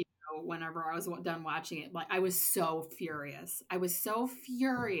message, do? whenever I was done watching it. Like, I was so furious. I was so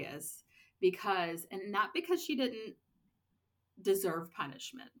furious because, and not because she didn't deserve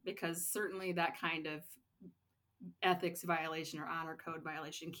punishment, because certainly that kind of ethics violation or honor code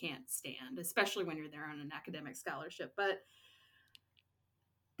violation can't stand, especially when you're there on an academic scholarship. But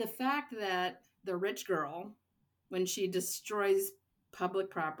the fact that the rich girl, when she destroys public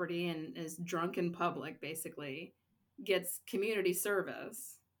property and is drunk in public, basically, gets community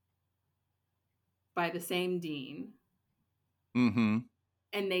service by the same dean, Mm-hmm.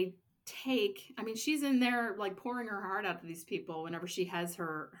 and they I mean, she's in there like pouring her heart out to these people whenever she has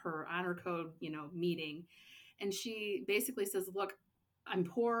her honor code meeting, and she basically says, look, I'm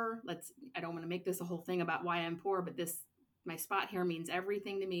poor, I don't want to make this a whole thing about why I'm poor, but this my spot here means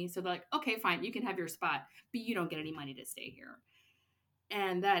everything to me. So they're like, okay, fine, you can have your spot, but you don't get any money to stay here.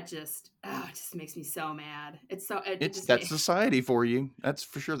 And that it just makes me so mad. It's so it It's just that's society for you. That's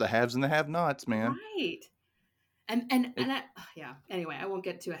for sure. The haves and the have-nots, man. right. And It, yeah. Anyway, I won't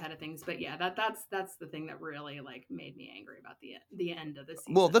get too ahead of things, but yeah, that's the thing that really like made me angry about the end of the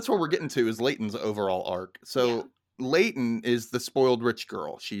well, season that's what for we're her. getting to is Leighton's overall arc. Yeah. So Leighton is the spoiled rich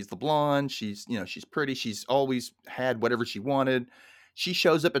girl. She's the blonde. She's pretty. She's always had whatever she wanted. She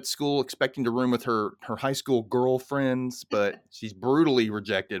shows up at school expecting to room with her high school girlfriends, but she's brutally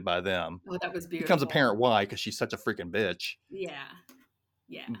rejected by them. Oh, that was Becomes beautiful. apparent why, because she's such a freaking bitch. Yeah.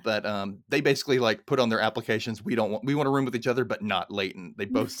 Yeah. But they basically like put on their applications, we want to room with each other, but not Leighton. They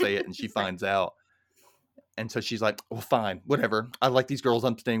both say it, and she Right. finds out. And so she's like, well, fine, whatever. I like these girls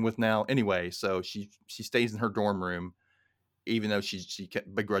I'm staying with now anyway. So she stays in her dorm room, even though she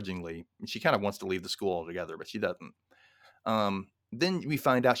begrudgingly, she kind of wants to leave the school altogether, but she doesn't. Then we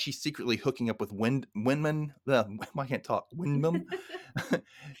find out she's secretly hooking up with Windman. I can't talk. Windman.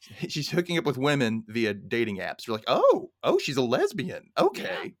 She's hooking up with women via dating apps. You're like, oh, she's a lesbian. Okay,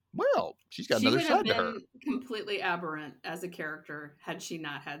 Yeah. well, she's got She another would have side to her. been completely aberrant as a character had she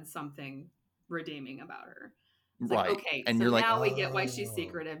not had something redeeming about her. It's like, Right. okay, And so you're like, now we get why she's oh,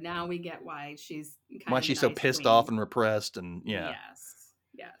 secretive. Now we get why she's kind why of the she's so nice pissed off queen. and repressed. And yeah. Yes.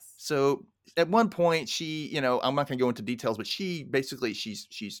 Yes. So at one point, she, I'm not going to go into details, but she basically, she's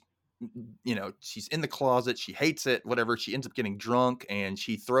she's in the closet. She hates it, whatever. She ends up getting drunk and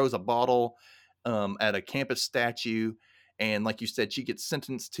she throws a bottle at a campus statue. And like you said, she gets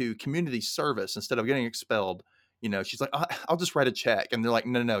sentenced to community service instead of getting expelled. She's like, I'll just write a check. And they're like,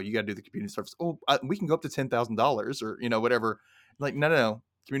 no, you got to do the community service. Oh, we can go up to $10,000 or, whatever. Like, no,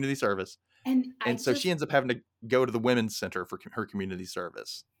 community service. And So she ends up having to go to the women's center for her community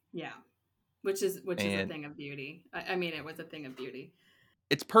service. yeah, which is a And thing of beauty. I mean, it was a thing of beauty.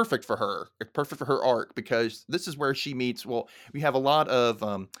 it's perfect for her. It's perfect for her arc because this is where she meets. Well, we have a lot of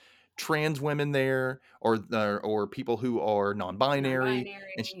trans women there, or people who are non-binary,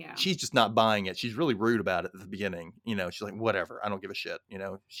 Non-binary, and yeah. she's just not buying it. She's really rude about it at the beginning. She's like, "Whatever, I don't give a shit."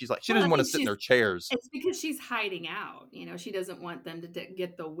 She's like, she Well, I doesn't want to think sit in their chairs. it's because she's hiding out. She doesn't want them to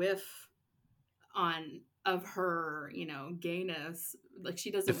get the whiff of her, gayness. Like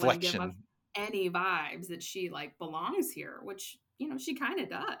she doesn't want to give off Deflection. any vibes that she like belongs here, which she kind of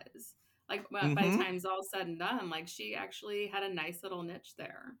does. Like by the Mm-hmm. time it's all said and done, like she actually had a nice little niche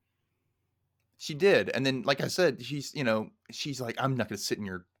there. She did, and then, like I said, she's like, "I'm not going to sit in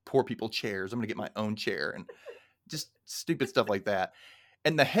your poor people chairs. I'm going to get my own chair," and just stupid stuff like that.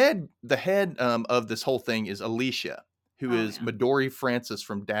 And the head of this whole thing is Alicia, who Oh is yeah. Midori Francis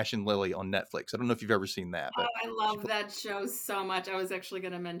from Dash and Lily on Netflix. I don't know if you've ever seen that, Oh, but I love that show so much. I was actually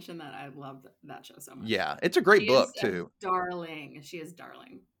going to mention that. I love that show so much. yeah, it's a great She is book a too. darling. She is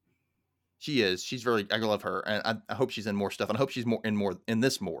darling. She is. She's very. I love her, and I hope she's in more stuff, and I hope she's more in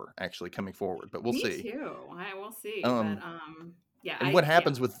this more actually coming forward. But we'll Me see. too. I will see. But Um, yeah, and what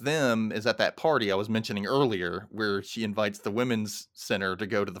happens with them is at that party I was mentioning earlier, where she invites the women's center to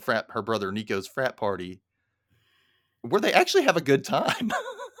go to her brother Nico's frat party, where they actually have a good time.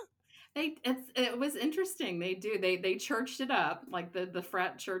 It was interesting. They churched it up, like the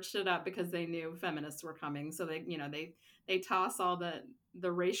frat churched it up because they knew feminists were coming. So they toss all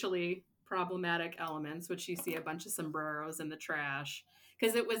the racially problematic elements, which you see a bunch of sombreros in the trash,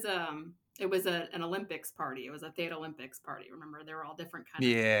 because it was an Olympics party. It was a Theta Olympics party. Remember, there were all different kind of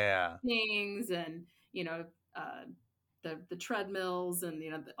Yeah. things, and uh, the treadmills, and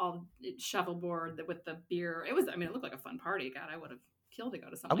all shovelboard with the beer. It was. I mean, it looked like a fun party. God, I would have killed to go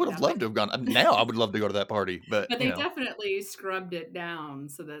to I something would like have that. loved to have gone. Now I would love to go to that party, but But they definitely scrubbed it down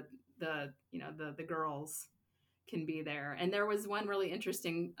so that the girls can be there. And there was one really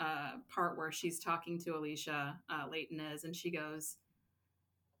interesting part where she's talking to Alicia Leighton is, and she goes,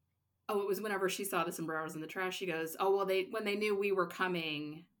 "Oh, it was whenever she saw the sombreros in the trash." She goes, "Oh well, when they knew we were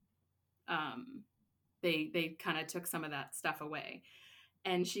coming, they kind of took some of that stuff away."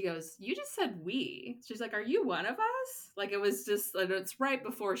 And she goes, "You just said we." She's like, "Are you one of us?" Like it was just, it's right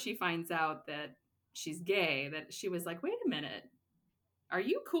before she finds out that she's gay that she was like, "Wait a minute, are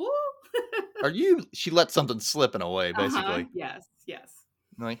you cool?" she let something slip in a way, Uh-huh. basically. Yes, yes.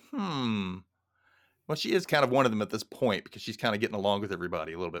 Like, well, she is kind of one of them at this point because she's kind of getting along with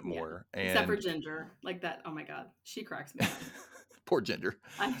everybody a little bit Yeah. more. Except for And Ginger. Like that. Oh my God. She cracks me up. poor Ginger.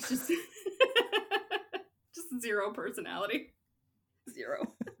 I just just zero personality.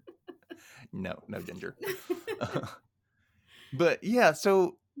 Zero. No Ginger. But yeah,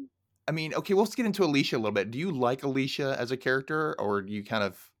 so I mean, okay, let's get into Alicia a little bit. Do you like Alicia as a character, or do you kind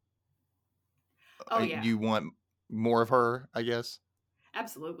of Oh do yeah. you want more of her, I guess?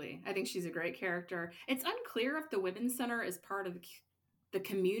 Absolutely. I think she's a great character. It's unclear if the Women's Center is part of the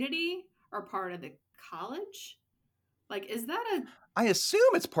community or part of the college. Like, is that I assume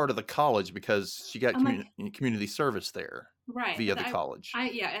it's part of the college because she got I'm like, community service there right. via Because the college.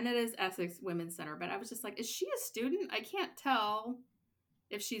 yeah, and it is Essex Women's Center. But I was just like, is she a student? I can't tell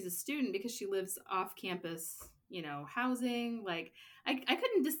if she's a student because she lives off campus, housing. Like, I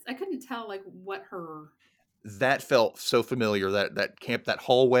couldn't tell like what her. That felt so familiar. That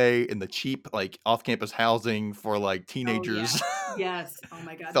hallway and the cheap like off-campus housing for like Oh yeah. teenagers Yes. Oh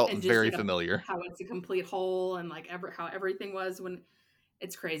my God. felt And just very familiar. how it's a complete hole, and like how everything was when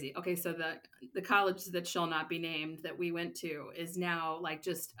it's crazy. Okay, so the college that shall not be named that we went to is now like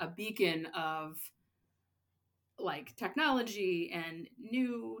just a beacon of like technology and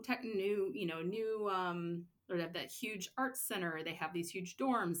new or they have that huge art center. They have these huge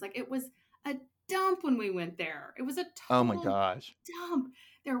dorms. Like it was a dump when we went there. It was a Oh my total gosh. dump.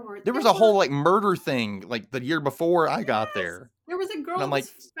 There were There was there a whole were like murder thing like the year before I got yes, there. there was a And girl I'm that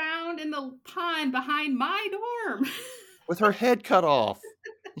was like, found in the pond behind my dorm. with her head cut off.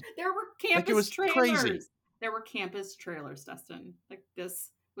 There were Like it campus was crazy. trailers. There were campus trailers, Dustin. Like this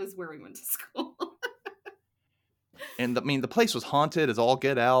was where we went to school. And I mean, the place was haunted as all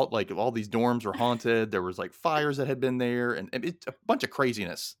get out. Like all these dorms were haunted. There was like fires that had been there, and it's a bunch of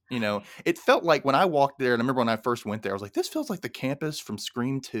craziness. It felt like when I walked there, and I remember when I first went there, I was like, "This feels like the campus from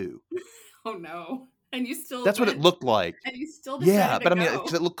Scream 2." Oh no. And you still That's what it went looked like. and you still Yeah, decided to but I mean, go.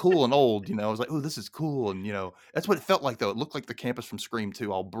 because it looked cool and old. I was like, "Oh, this is cool," and that's what it felt like. Though it looked like the campus from Scream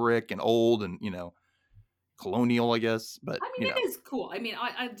 2, all brick and old, and colonial, I guess. But I mean, it is cool. I mean,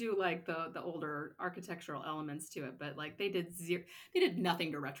 I do like the older architectural elements to it, but like they did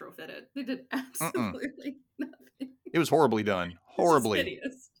nothing to retrofit it. They did mm-mm. absolutely nothing. It was horribly done. It's just Horribly.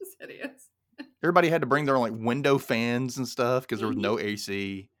 hideous. Just hideous. Everybody had to bring their own like window fans and stuff because there was Mhm. no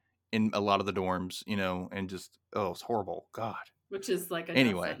AC in a lot of the dorms, and just it's horrible. God. Which is like a death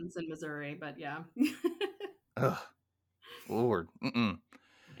Anyway, sentence in Missouri, but yeah. ugh, Lord. Mm-mm.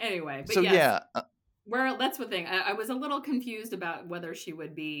 Anyway, but So yes, yeah, where that's the thing. I was a little confused about whether she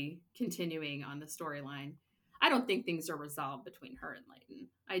would be continuing on the storyline. I don't think things are resolved between her and Layton.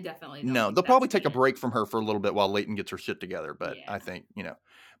 I definitely don't no, think they'll that's probably take gonna. a break from her for a little bit while Leighton gets her shit together. But I Yeah. think,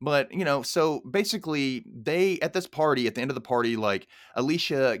 but so basically they at this party, at the end of the party, like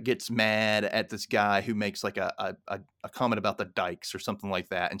Alicia gets mad at this guy who makes like a comment about the dykes or something like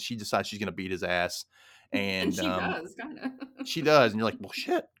that, and she decides she's gonna beat his ass. And And she does, kind of. she does, and you're like, well,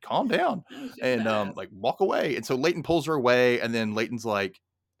 shit, calm down, No, she's a and badass. like walk away. And so Leighton pulls her away, and then Leighton's like,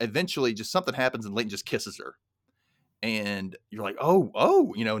 eventually, just something happens, and Leighton just kisses her, and you're like, oh,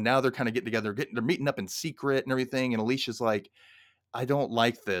 now they're kind of getting together, they're meeting up in secret and everything. And Alicia's like, I don't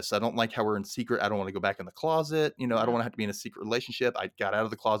like this. I don't like how we're in secret. I don't want to go back in the closet. I don't want to have to be in a secret relationship. I got out of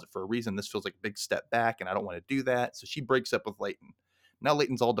the closet for a reason. This feels like a big step back, and I don't want to do that. So she breaks up with Leighton. Now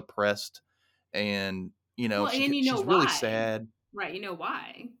Leighton's all depressed, and Well, and you know she's really why, sad. right? You know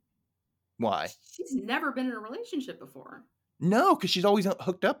why? Why? She's never been in a relationship before. No, because she's always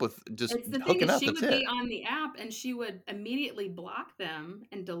hooked up with just It's the thing hooking is up. she That's would it. be on the app and she would immediately block them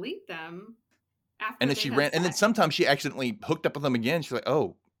and delete them And after then they she had ran, and then sex. sometimes she accidentally hooked up with them again. She's like,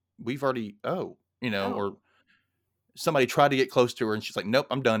 "Oh, we've already, Oh, or somebody tried to get close to her, and she's like, "Nope,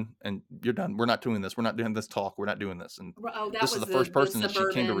 I'm done, and you're done. We're not doing this. We're not doing this talk. We're not doing this." And that this is was the first the person that she came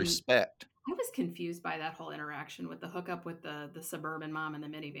to suburban. respect. I was confused by that whole interaction with the hookup with the suburban mom in the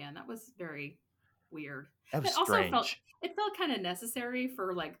minivan. That was very weird. That was But also strange. it felt kind of necessary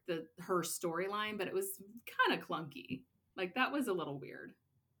for like the her storyline, but it was kind of clunky. Like that was a little weird.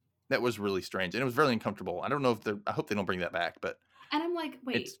 That was really strange, and it was very uncomfortable. I don't know if they're. I hope they don't bring that back, but And I'm like,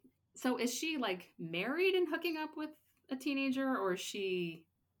 wait, it's. so is she like married and hooking up with a teenager or is she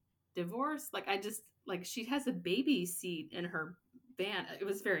divorced? Like I just like she has a baby seat in her van. It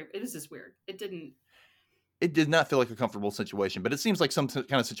was just weird. It didn't. It did not feel like a comfortable situation, but it seems like some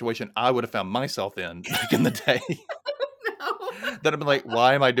kind of situation I would have found myself in back in the day. No. That I've been like,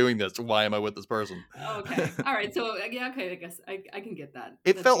 why am I doing this? Why am I with this person? Okay. All right. So yeah, okay, I guess I can get that.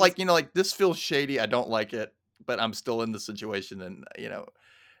 It That felt seems like, like this feels shady. I don't like it, but I'm still in the situation. And,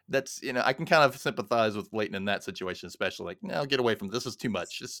 that's, I can kind of sympathize with Leighton in that situation, especially like, no, get away from this. This is too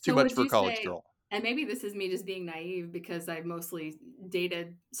much. This is too so much would for a you college say girl. and maybe this is me just being naive because I've mostly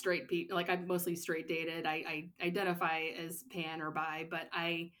dated straight people like I've mostly straight dated. I identify as pan or bi, but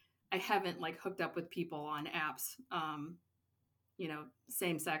I haven't like hooked up with people on apps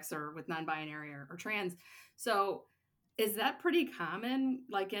same sex or with non-binary or trans. So is that pretty common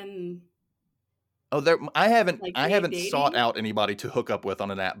like in Oh, like I gay haven't sought dating? out anybody to hook up with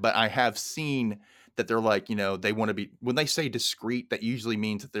on an app, but I have seen that they're like, they want to be, when they say discreet, that usually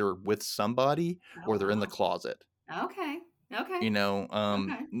means that they're with somebody Oh or they're in the wow. closet. Okay. Okay.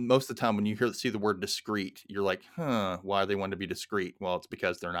 Okay. Most of the time when you see the word discreet, you're like, huh, why they want to be discreet? Well, it's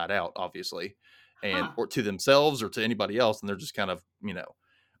because they're not out, obviously, and Huh. or to themselves or to anybody else, and they're just kind of,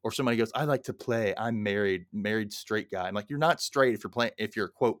 or somebody goes, I like to play. I'm married straight guy. I'm like, you're not straight if you're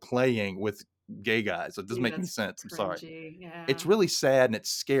quote playing with gay guys. It doesn't Dude, make any that's sense. I'm sorry. cringy. It's Yeah. really sad and it's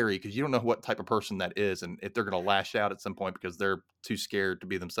scary because you don't know what type of person that is and if they're going to lash out at some point because they're too scared to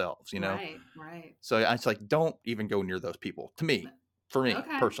be themselves. Right. Right. So I was like, don't even go near those people. For me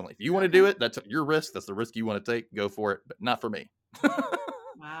Okay. personally, if you want to do Okay. it, that's your risk. That's the risk you want to take. Go for it, but not for me.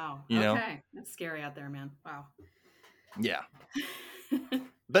 Wow. you know? Okay. That's scary out there, man. Wow. Yeah.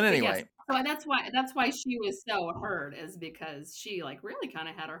 But But yes, anyway, so that's why she was so hurt, is because she, like, really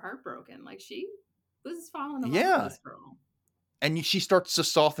kinda had her heart broken, like, she was falling in love with yeah. this girl. And she starts to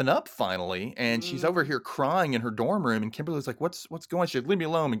soften up finally, and she's over Mm, here crying in her dorm room, and Kimberly's like, what's going on? She's like, leave me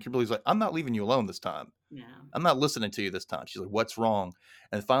alone. And Kimberly's like, I'm not leaving you alone this time. yeah, I'm not listening to you this time. She's like, what's wrong?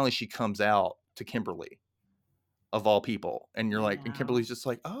 And finally she comes out to Kimberly, of all people. And you're I like, and know. Kimberly's just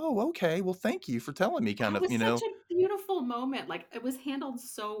like, oh, okay. Well, thank you for telling me, kind That of, was such a beautiful moment, like, it was handled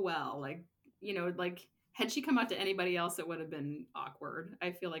so well, like, like, had she come out to anybody else, it would have been awkward.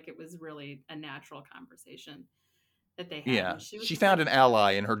 I feel like it was really a natural conversation that they had, yeah. and she was She just found like, an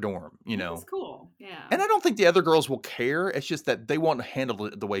ally in her dorm, "It was cool." Yeah. And I don't think the other girls will care. It's just that they won't handle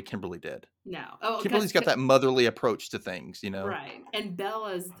it the way Kimberly did. No. Oh, Kimberly's because got that motherly approach to things. right, and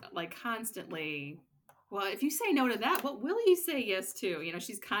Bella's, like, constantly, "Well, if you say no to that, what will you say yes to?"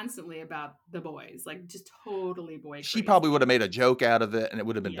 She's constantly about the boys, like, just totally boy She probably would crazy. have made a joke out of it, and it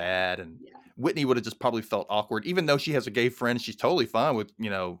would have been Yeah, bad, and yeah. Whitney would have just probably felt awkward, even though she has a gay friend. She's totally fine with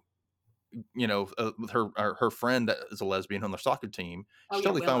with her friend that is a lesbian on the soccer team. Oh, She's yeah,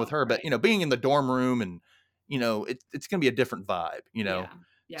 totally fine with Willow, her, but right. being in the dorm room and it's going to be a different vibe. Yeah,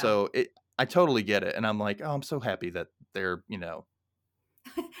 yeah. So I totally get it, and I'm like, oh, I'm so happy that they're And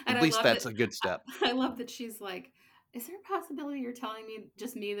at I least love that that's a good step. I love that she's like, "Is there a possibility you're telling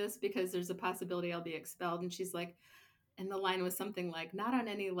me this because there's a possibility I'll be expelled?" And she's like, and the line was something like, "Not on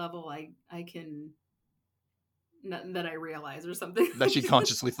any level I can that I realize," or something. That she Just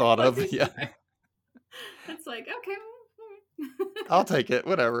consciously thought like, of. Yeah, yeah. It's like, okay, I'll take it.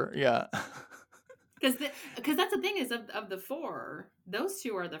 Whatever. Yeah, because that's the thing is, of the four, those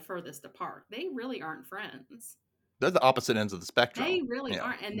two are the furthest apart. They really aren't friends. they're the opposite ends of the spectrum. They really Yeah,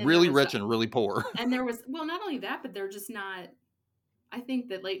 aren't. And then really rich and really poor. well, not only that, but they're just not. I think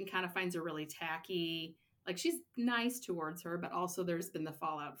that Leighton kind of finds her really tacky. Like, she's nice towards her, but also there's been the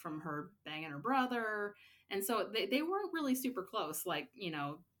fallout from her banging her brother. And so they weren't really super close, like,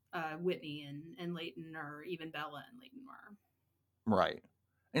 Whitney and Leighton, or even Bella and Leighton were. Right.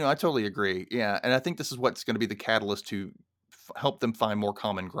 I totally agree. Yeah, and I think this is what's going to be the catalyst to help them find more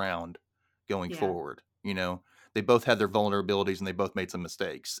common ground going Yeah. forward. They both had their vulnerabilities and they both made some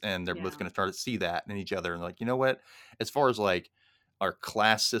mistakes, and they're both Yeah. going to start to see that in each other and like, you know what? As far as like our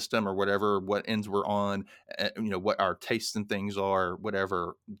class system or whatever, what ends we're on, what our tastes and things are,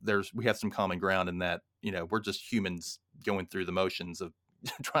 whatever. We have some common ground in that. We're just humans going through the motions of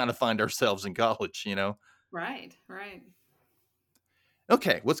trying to find ourselves in college. Right. Right.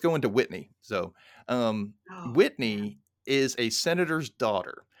 Okay, let's go into Whitney. So, Oh, man. Whitney is a senator's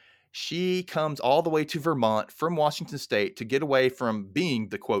daughter. She comes all the way to Vermont from Washington State to get away from being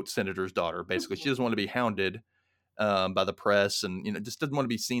the quote senator's daughter. Basically, she doesn't want to be hounded by the press, and just doesn't want to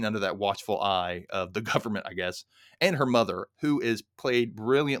be seen under that watchful eye of the government, I guess. And her mother, who is played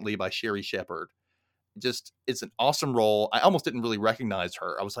brilliantly by Sherry Shepard, just it's an awesome role. I almost didn't really recognize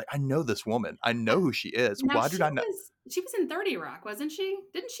her. I was like, I know this woman. I know who she is. Now Why did I not? she was in 30 Rock, wasn't she?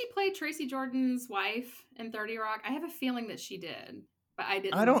 Didn't she play Tracy Jordan's wife in 30 Rock? I have a feeling that she did, but I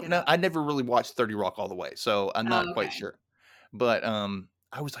didn't I look don't it know. up. I never really watched 30 Rock all the way, so I'm not Oh, quite okay. sure. But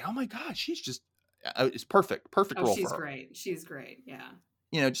I was like, "Oh my god, she's just it's perfect. Perfect Oh, role for she's her." great. She's great. Yeah.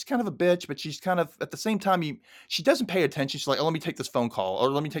 Just kind of a bitch, but she's kind of at the same time she doesn't pay attention. She's like, "Oh, let me take this phone call, or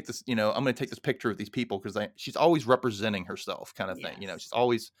let me take this, I'm going to take this picture of these people," because she's always representing herself, kind of thing. Yes.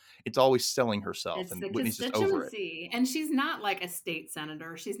 It's always selling herself, It's and the Whitney's just over it. constituency. And she's not like a state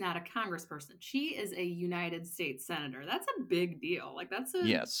senator. She's not a congressperson. She is a United States senator. That's a big deal. Like,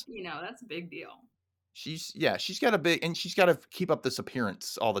 Yes. that's a big deal. She's got a big, and she's got to keep up this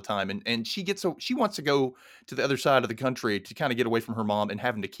appearance all the time, and she wants to go to the other side of the country to kind of get away from her mom and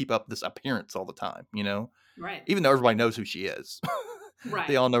having to keep up this appearance all the time. Right. Even though everybody knows who she is. They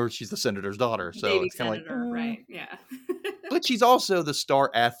Right. all know she's the senator's daughter, so Baby it's kind of like senator. Right. Yeah. but she's also the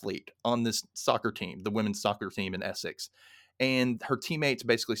star athlete on this soccer team, the women's soccer team in Essex. And her teammates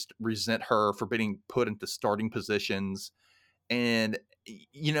basically resent her for being put into starting positions. And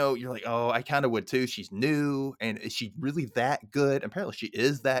you're like, oh, I kind of would too. She's new, and is she really that good? Apparently, she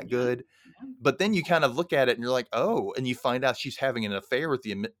is that Yeah. good. Yeah. But then you kind of look at it, and you're like, oh, and you find out she's having an affair with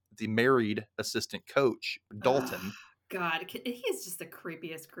the married assistant coach Ugh, Dalton, God, he is just the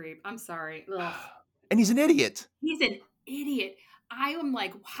creepiest creep. I'm sorry. Ugh. and he's an idiot. He's an idiot. I am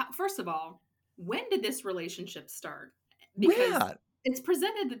like, first of all, when did this relationship start? Because Yeah, it's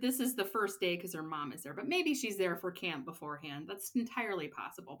presented that this is the first day because her mom is there, but maybe she's there for camp beforehand. That's entirely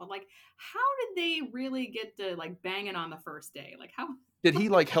possible. But like, how did they really get to like banging on the first day? Like, how? Did he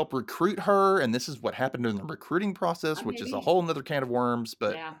like help recruit her? And this is what happened in the recruiting process, which is a Maybe. whole nother can of worms.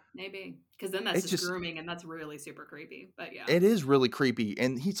 But Yeah, maybe. Because then that's it's just just, grooming, and that's really super creepy. But yeah, it is really creepy.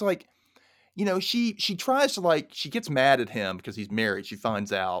 And he's like, she tries to like, she gets mad at him because he's married. She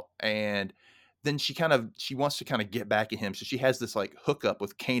finds out, and then she wants to kind of get back at him. So she has this like hookup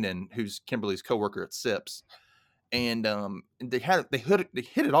with Kanan, who's Kimberly's coworker at Sips. And they hit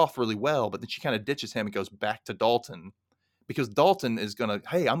it off really well, but then she kind of ditches him and goes back to Dalton because Dalton is gonna,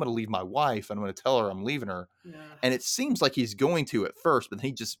 hey, I'm gonna leave my wife and I'm gonna tell her I'm leaving her. yeah, And it seems like he's going to at first, but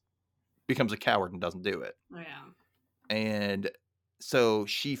he just becomes a coward and doesn't do it. yeah. And so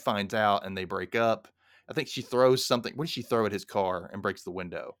she finds out and they break up. I think she throws something. What does she throw at his car and breaks the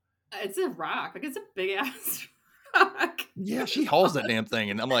window? It's a rock. Like it's a big ass rock. Yeah, she hauls that damn thing.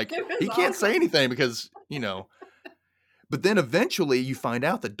 And I'm like, It was he can't say awesome. anything because, but then eventually you find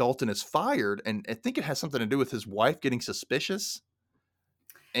out that Dalton is fired. And I think it has something to do with his wife getting suspicious.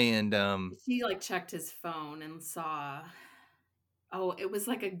 And She like checked his phone and saw. Oh, it was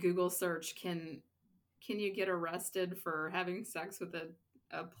like a Google search. Can you get arrested for having sex with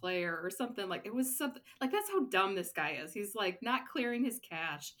a player or something? Like it was something like that's how dumb this guy is. He's like not clearing his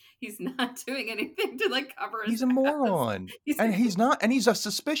cache. He's not doing anything to like cover his he's a ass. moron. He's And he's not, and he's a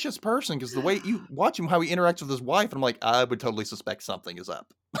suspicious person because the way you watch him, how he interacts with his wife, and I'm like, I would totally suspect something is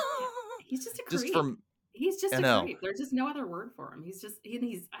up. yeah, he's just a Just creep. from, He's just I a know. creep. There's just no other word for him. He's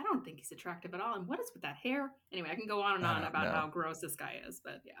I don't think he's attractive at all. And what is with that hair? Anyway, I can go on and I on don't about how know. gross this guy is,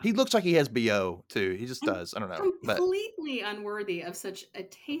 but yeah. He looks like he has BO too. He just And does. I don't know. But completely unworthy of such a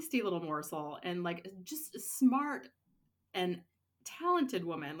tasty little morsel and like just a smart and talented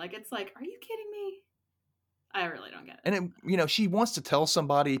woman. Like it's like, are you kidding me? I really don't get it. and it, she wants to tell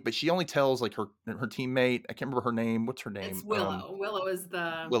somebody, but she only tells like her teammate. I can't remember her name. What's her It's name? Willow. Willow is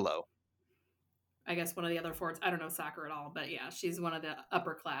the Willow. I guess one of the other forts. I don't know soccer at all, but yeah, she's one of the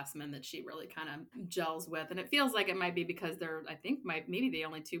upperclassmen that she really kind of gels with, and it feels like it might be because they're, I think, maybe the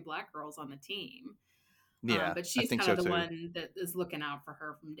only two black girls on the team. Yeah, But I she's think kind so of the too. one that is looking out for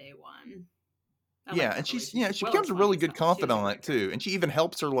her from day one. I like Yeah, that and relationship. she becomes Willow's a really funny, so good she was a great confidant too, character. and she even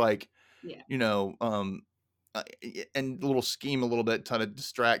helps her like, Yeah, you know, and a little scheme a little bit, trying to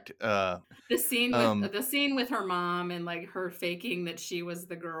distract. Um, the scene with her mom and like her faking that she was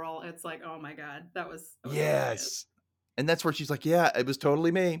the girl. It's like, oh my god, that was hilarious. yes, and that's where she's like, yeah, it was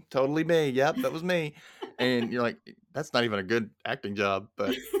totally me, totally me. Yep, that was me. And you're like, that's not even a good acting job,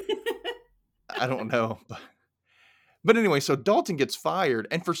 but I don't know. But anyway, so Dalton gets fired,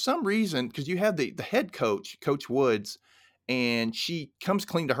 and for some reason, because you have the head coach, Coach Woods, and she comes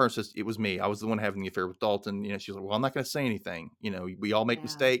clean to her and says, "It was me. I was the one having the affair with Dalton." She's like, "Well, I'm not going to say anything. We all make Yeah,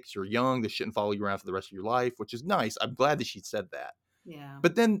 mistakes. You're young. This shouldn't follow you around for the rest of your life," which is nice. I'm glad that she said that. yeah.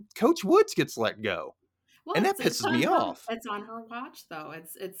 But then Coach Woods gets let go, Well, and that it's pisses on me her. off. It's on her watch, though.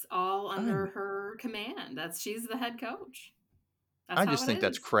 It's all under I'm her command. That's She's the head coach. That's I how just it think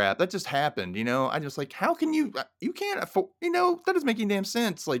that's is. crap. That just happened. I just like, how can you can't afford, that doesn't make any damn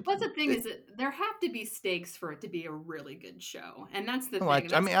sense. Like, Well, that's the thing is that there have to be stakes for it to be a really good show, and that's the oh, I, thing.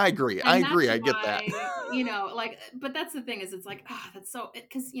 I That's mean, I agree. I and that's agree. I get that. why like. But that's the thing is, it's like that's so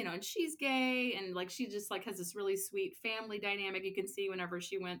because and she's gay, and like she just like has this really sweet family dynamic. You can see whenever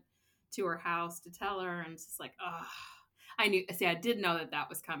she went to her house to tell her, and it's just like I knew. See, I did know that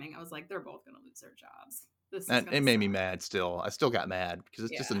was coming. I was like, they're both gonna lose their jobs. This is And gonna it made suck. me mad still. I still got mad because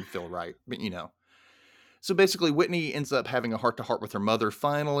it just Yeah. didn't feel right. But. So basically, Whitney ends up having a heart to heart with her mother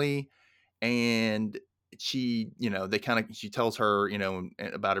finally, and she tells her,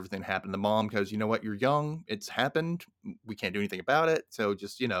 about everything that happened. The mom goes, "You know what? You're young. It's happened. We can't do anything about it. So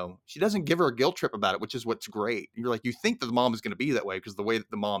just, she doesn't give her a guilt trip about it, which is what's great. You're like, you think that the mom is going to be that way because the way that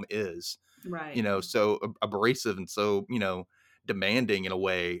the mom is, Right. so abrasive and so, demanding in a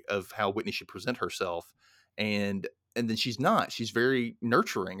way of how Whitney should present herself. And then she's not. She's very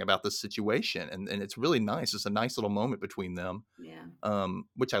nurturing about this situation, and it's really nice. It's a nice little moment between them, Yeah.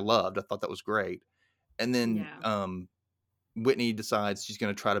 which I loved. I thought that was great. And then Yeah. Whitney decides she's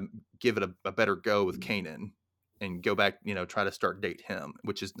going to try to give it a better go with Kanan and go back, try to start date him,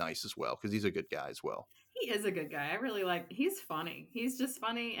 which is nice as well because he's a good guy as well. He is a good guy. I really like. He's funny. He's just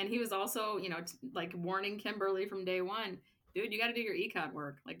funny, and he was also, like warning Kimberly from day one, dude. You got to do your econ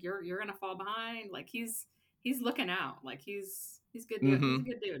work. Like you're gonna fall behind. Like he's looking out. Like he's good dude. He's a Hmm.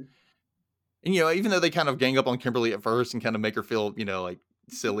 good dude. And even though they kind of gang up on Kimberly at first and kind of make her feel, like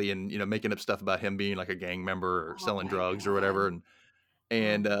silly and making up stuff about him being like a gang member or Oh selling my drugs or god. whatever, and Oh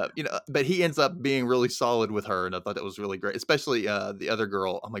And my but he ends up being really solid with her, and I thought that was really great, especially the other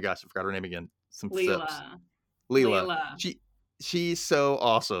girl. Oh my gosh, I forgot her name again. Some sips. Leela. Leela. Leela. She's so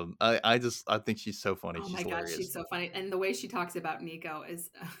awesome. I think she's so funny. Oh She's my god, she's hilarious. so funny, and the way she talks about Nico is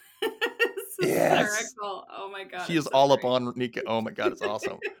is Yes. hysterical. Oh my god, She is it's so all up great. on Nika. Oh my god, it's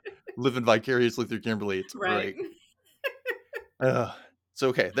awesome. Living vicariously through Kimberly. It's Right. great. Ugh. So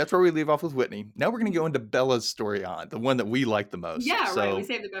okay, that's where we leave off with Whitney. Now we're gonna go into Bella's story on the one that we like the most. Yeah, right. We So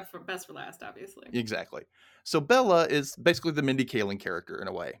saved the best for last, obviously. exactly. So Bella is basically the Mindy Kaling character in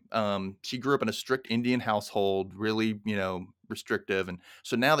a way. She grew up in a strict Indian household, really, restrictive, and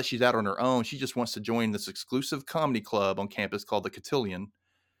so now that she's out on her own, she just wants to join this exclusive comedy club on campus called the Cotillion.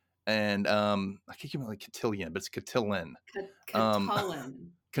 And I can't keep it like Cotillion, but it's Cotillion. Um, Catullin.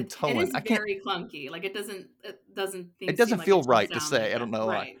 It Cotillion. is I can't. very clunky. Like it doesn't It seem doesn't like feel it should right to sound like say. I don't that. know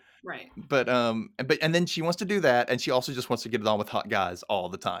why. Right. Right. But and then she wants to do that, and she also just wants to get it on with hot guys all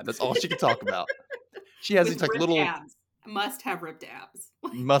the time. That's all she can talk about. She has With these like ripped little abs. Must have ripped abs.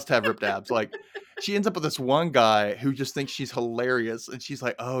 must have ripped abs. Like she ends up with this one guy who just thinks she's hilarious, and she's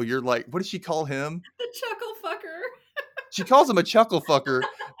like, "Oh, you're like, what does she call him?" The chuckle fucker. She calls him a chuckle fucker,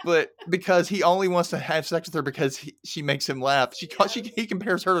 but because he only wants to have sex with her because she makes him laugh. He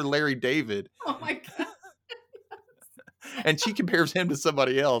compares her to Larry David, Oh my god. and she compares him to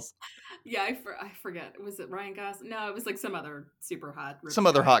somebody else, Yeah, I forget. Was it Ryan Gosling? No, it was like some other super hot ripped some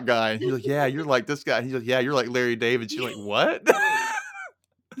other guy. hot guy. And he's like, "Yeah, you're like this guy." He's like, "Yeah, you're like Larry David." She's like, "What?" Right.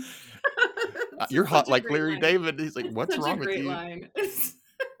 It's You're just hot such a like great Larry line. David. He's like, It's what's such a wrong with great you? line.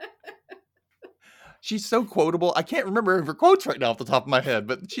 She's so quotable. I can't remember her quotes right now off the top of my head,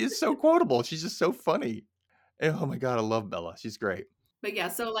 but she is so quotable. She's just so funny. And, oh my god, I love Bella. She's great. But yeah,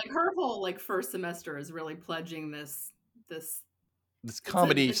 so like her whole like first semester is really pledging this This it's a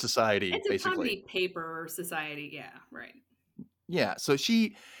comedy it's society, it's a basically. comedy paper society. Yeah, right. Yeah. So it's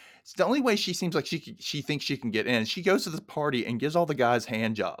the only way she seems like she thinks she can get in. She goes to this party and gives all the guys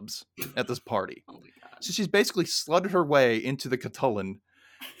hand jobs at this party. Oh my god. So she's basically slutted her way into the Catullin,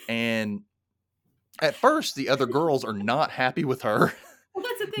 and at first the other girls are not happy with her. Well,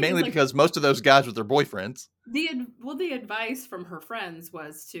 that's the thing is Mainly like because most of those guys were their boyfriends. the advice from her friends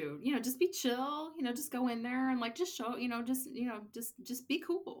was to just be chill, just go in there and like just show, just be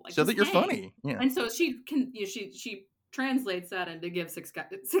cool, like So that just you're hang. funny. Yeah. And so she can she translates that into give six guys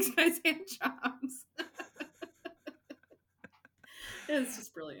hand jobs. It's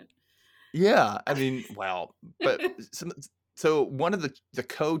just brilliant. Yeah. I mean, wow. But so one of the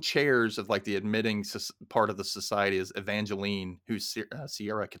co-chairs of like the admitting part of the society is Evangeline, who's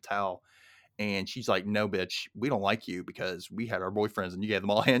Sierra Catal. And she's like, no, bitch, we don't like you because we had our boyfriends and you gave them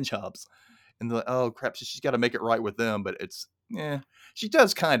all hand jobs. And they're like, oh, crap. So she's got to make it right with them. But she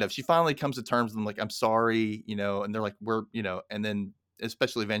does kind of. She finally comes to terms with them, like, I'm sorry, and they're like, and then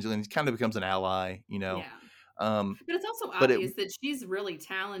especially Evangeline kind of becomes an ally, Yeah. Um, But it's also but it, obvious that she's really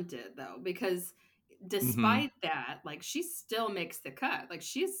talented though, because mhm. despite that, like she still makes the cut. Like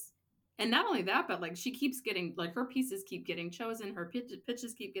and not only that, but like she keeps getting like her pieces keep getting chosen, her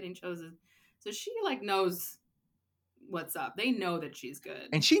pitches keep getting chosen. So she like knows what's up. They know that she's good.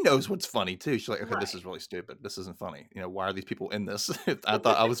 And she knows what's funny too. She's like, okay, this Right. is really stupid. This isn't funny. Why are these people in this? I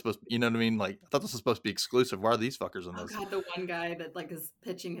thought I was supposed, you know what I mean? Like, I thought this was supposed to be exclusive. Why are these fuckers in Oh this? god, the one guy that like is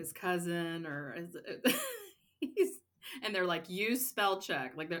pitching his cousin or he's and they're like use spell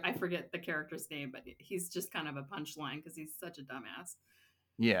check. Like I forget the character's name, but he's just kind of a punchline because he's such a dumbass.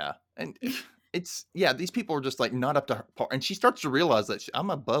 Yeah. And these people are just like not up to her part. And she starts to realize that I'm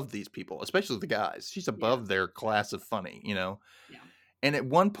above these people, especially the guys. She's Yeah. above their class of funny. Yeah. And at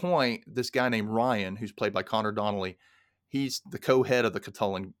one point, this guy named Ryan, who's played by Connor Donnelly, he's the co-head of the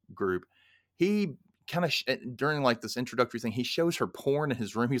Catullin group. He kind of during like this introductory thing, he shows her porn in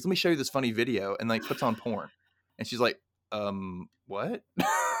his room. He's, let me show you this funny video, and like puts on porn, and she's like, what?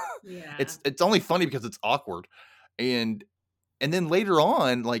 Yeah. It's only funny because it's awkward, and then later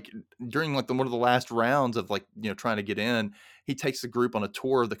on, like during like one of the last rounds of like trying to get in, he takes the group on a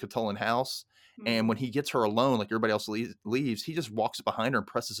tour of the Catullin house. And when he gets her alone, like everybody else leaves, he just walks behind her and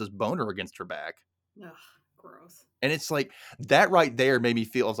presses his boner against her back. Ugh, gross. And it's like that right there made me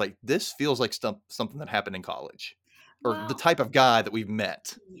feel, I was like, this feels like something that happened in college, or the Well, type of guy that we've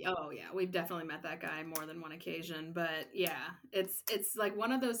met. oh yeah, we've definitely met that guy more than one occasion. But yeah, it's like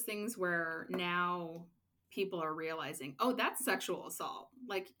one of those things where now people are realizing, oh, that's sexual assault.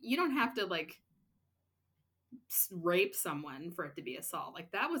 Like you don't have to like rape someone for it to be assault.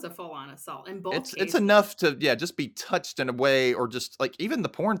 Like that was a full on assault in both It's cases. enough to just be touched in a way, or just like even the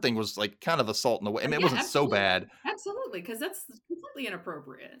porn thing was like kind of assault in a way. I mean, it Yeah, wasn't so absolutely, bad. absolutely, because that's completely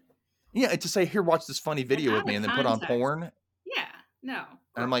inappropriate Yeah, to say, here, watch this funny and video with out me, of and then put on context. porn. Yeah, No,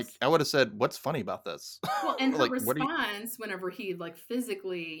 of And I'm like, course. I would have said, "What's funny about this?" Well, and her Like, what are you? response whenever he, like,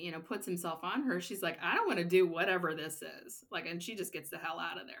 physically, puts himself on her, she's like, "I don't wanna do whatever this is." Like, and she just gets the hell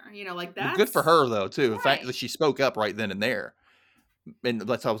out of there, like, Well, good for that's her though, too. The fact right, that she spoke up right then and there, and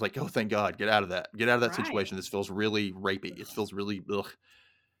that's how I was like, "Oh, thank God, get out of that, get out of that right. situation. This feels really rapey. It feels really ugh."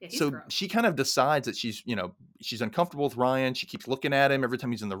 Yeah, he's So gross. she kind of decides that she's uncomfortable with Ryan. She keeps looking at him every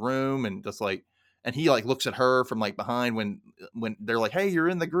time he's in the room, and just like, and he like looks at her from like behind when they're like, "Hey, you're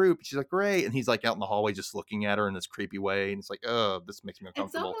in the group." She's like, "Great," and he's like out in the hallway just looking at her in this creepy way, and it's like, "Oh, this makes me It's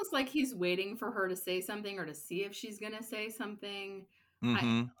uncomfortable." almost like he's waiting for her to say something or to see if she's gonna say something. I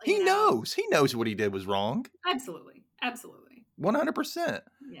Hmm. you He know knows. He knows what he did was wrong. Absolutely, absolutely. 100%.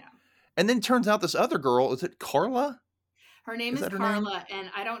 Yeah. And then turns out this other girl, is it Carla? Her name Is is that her name? Carla,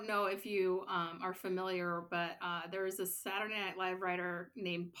 and I don't know if you, are familiar, but, there is a Saturday Night Live writer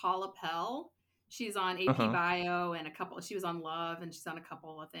named Paula Pell. She's on AP Uh-huh. Bio and she was on Love, and she's on a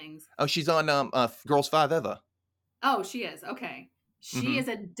couple of things. Oh, she's on Girls Five Eva. Oh, she is, okay. She Hmm. is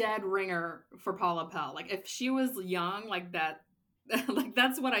a dead ringer for Paula Pell. Like, if she was young like that like,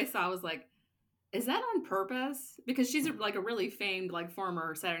 that's what I saw, I was like, "Is that on purpose?" Because she's like a really famed like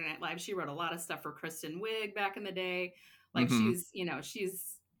former Saturday Night Live. She wrote a lot of stuff for Kristen Wiig back in the day. Like Hmm. she's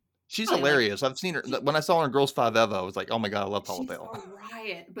She's probably like hilarious. I've seen her she, when I saw her in Girls Five Eva. I was like, "Oh my God, I love Paula she's Pale." a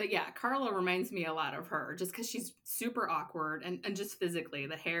riot. But yeah, Carla reminds me a lot of her just because she's super awkward and just physically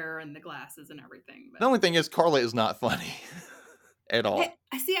the hair and the glasses and everything. The But only thing is, Carla is not funny at all.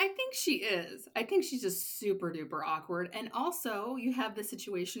 I see. I think she is. I think she's just super duper awkward. And also, you have the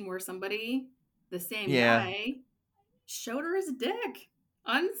situation where somebody, the same Yeah, guy, showed her his dick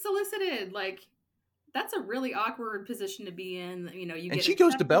unsolicited. Like, that's a really awkward position to be in. You and get she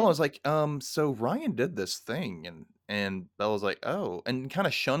goes to Bella and accepted. is like, so Ryan did this thing," and Bella's like, "Oh," and kind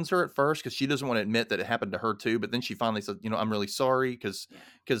of shuns her at first because she doesn't want to admit that it happened to her too. But then she finally says, "I'm really sorry," Yeah.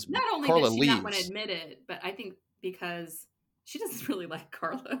 because Not only Carla does she not want to leaves. admit it, but I think because she doesn't really like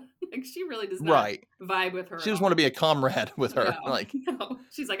Carla. Like, she really does not Right. vibe with her She at just want to all. be a comrade with her. No, Like, no.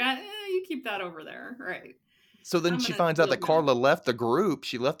 She's like, you keep that over there. Right. so then I'm she going to finds out deal that with my. Carla left the group.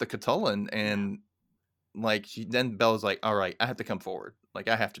 She left the Catullin, Yeah. and like then Bella's like, "All right, I have to come forward. Like,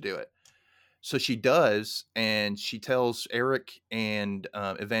 I have to do it." So she does, and she tells Eric and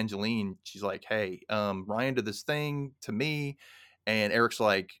Evangeline, she's like, "Hey, Ryan did this thing to me," and Eric's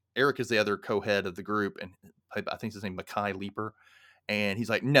like, Eric is the other co-head of the group, and I think his name Mackay Leaper, and he's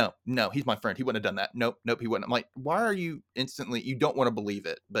like, "No, no, he's my friend. He wouldn't have done that. Nope, nope, he wouldn't." I'm like, "Why are you instantly? You don't want to believe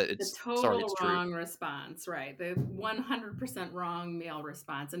it, but The it's sorry, total it's true." wrong response, right? The 100% wrong male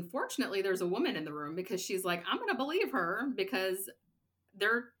response. Unfortunately, there's a woman in the room because she's like, I'm going to believe her because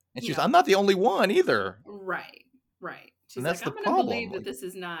they're, And she's, "I'm not the only one either," right, right. and She's that's like, the I'm going to problem. believe that Like, this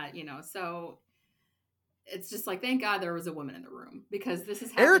is not, so it's just like, thank God there was a woman in the room because this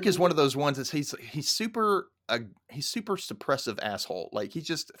is Eric is happening. one of those ones that he's super suppressive asshole. Like, he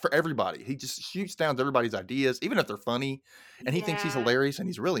just for everybody. He just shoots down everybody's ideas, even if they're funny, and he thinks he's Yeah, hilarious, and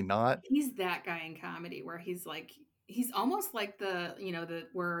he's really not. he's that guy in comedy where he's like, he's almost like the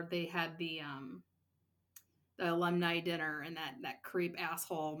where they had the alumni dinner and that creep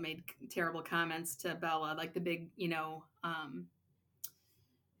asshole made terrible comments to Bella, like the big,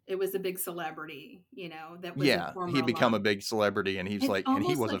 it was a big celebrity, that was a Yeah, former he'd become alum. a big celebrity, and he's It's like, and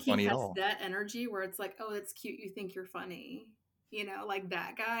he almost like wasn't he funny at has all. that energy where it's like, oh, that's cute. You think you're funny, like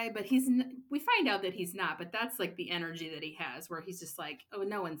that guy. But we find out that he's not. But that's like the energy that he has, where he's just like, oh,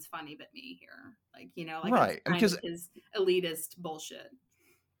 no one's funny but me here. Like, like that's Right, and kind of because his elitist bullshit.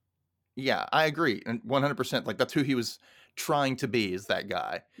 yeah, I agree, and 100%. Like, that's who he was trying to be, is that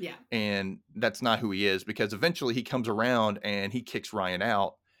guy, Yeah. and that's not who he is. Because eventually he comes around and he kicks Ryan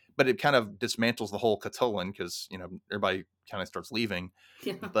out, but it kind of dismantles the whole Catullin because everybody kind of starts leaving.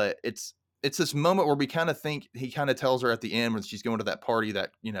 Yeah. But it's this moment where we kind of think he kind of tells her at the end when she's going to that party,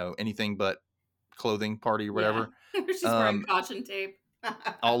 that anything but clothing party or Yeah. whatever, She's wearing um caution tape.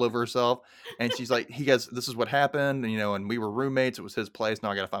 all over herself, and she's like, he goes, "This is what happened, and we were roommates. It was his place.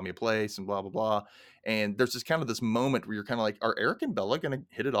 Now I got to find me a place," and blah blah blah. And there's this kind of this moment where you're kind of like, are Eric and Bella gonna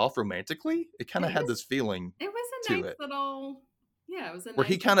hit it off romantically? It kind of It had was this feeling it was a to nice it, little, yeah, it was a where nice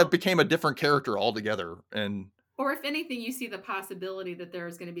he kind of little. became a different character altogether. And Or if anything, you see the possibility that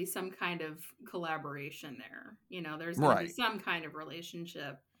there's going to be some kind of collaboration there. There's going to be right, some kind of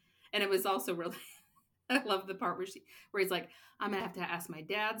relationship. And it was also really, I love the part where he's like, I'm going to have to ask my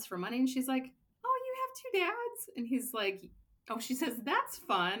dads for money. And she's like, oh, you have two dads? And he's like, oh, she says, that's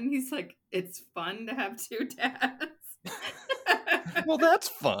fun. He's like, it's fun to have two dads. well, that's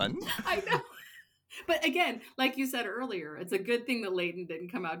fun. I know. But again, like you said earlier, it's a good thing that Leighton didn't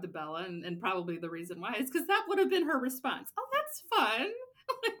come out to Bella, and probably the reason why is because that would have been her response. Oh, that's fun.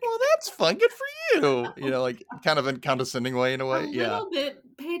 Well, that's fun. Good for you. You know, like kind of in condescending way in a A way. Yeah. little bit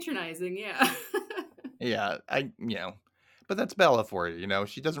patronizing, yeah. Yeah. But that's Bella for you. You know,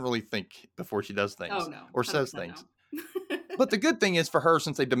 she doesn't really think before she does Oh things no, or says 100% things. no. But the good thing is for her,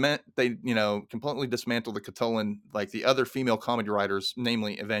 since they completely dismantled the Catullin, like the other female comedy writers,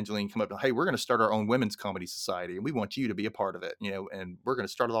 namely Evangeline, come up, hey, we're going to start our own women's comedy society, and we want you to be a part of it, you know, and we're going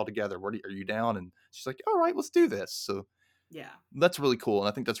to start it all together. Are you down? And she's like, all right, let's do this. So Yeah, that's really cool, and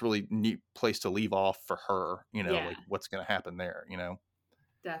I think that's a really neat place to leave off for her. You know, yeah, like what's going to happen there. You know,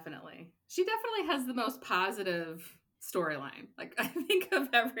 definitely. She definitely has the most positive storyline. Like I think of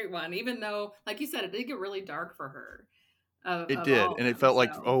everyone, even though, like you said, it did get really dark for her it of did, all and of it them. felt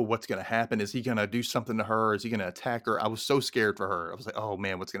like, So oh, what's going to happen? Is he going to do something to her? Is he going to attack her? I was so scared for her. I was like, oh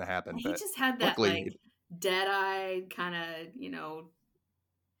man, what's going to happen? he But just had that luckily, like dead-eyed kind of,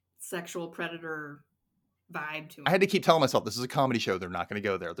 sexual predator vibe to I had him. to keep telling myself this is a comedy show. They're not going to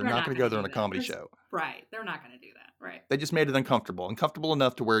go there. They're They're not not going to going go to there on do a that. comedy show. Right. They're not going to do that. Right. They just made it uncomfortable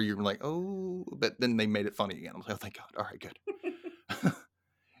enough to where you're like, oh, but then they made it funny again. I was like, oh, thank God. All right, good.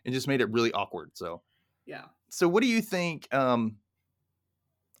 It just made it really awkward. Yeah. So what do you think,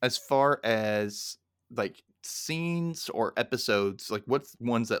 as far as like scenes or episodes, like what's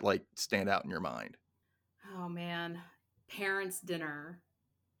ones that like stand out in your mind? Oh man, parents' dinner,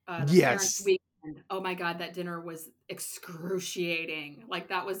 the parents' Yes. weekend. Oh my god, that dinner was excruciating. Like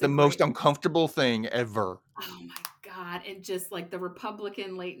that was a The great. most uncomfortable thing ever. Oh my god, and just like the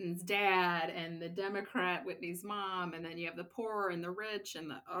Republican Leighton's dad and the Democrat Whitney's mom, and then you have the poor and the rich and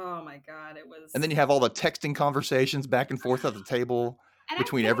the oh my god, it And was. then you have all the texting conversations back and forth at the table And I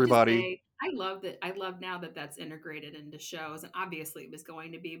between can I just everybody. say, I love that. I love now that that's integrated into shows, and obviously it was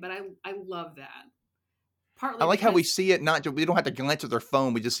going to be, but I love that I partly like how we because see it, we don't have to glance at their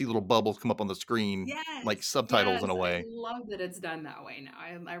phone, we just see little bubbles come up on the screen, like yes, subtitles yes, in a I way. love that it's done that way now.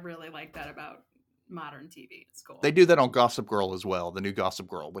 I really like that about modern TV. It's They cool. do that on Gossip Girl as well, the new Gossip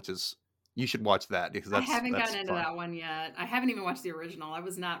Girl, which is you should watch that because I that's haven't that's gotten into fun. that one yet. I haven't even watched the original. I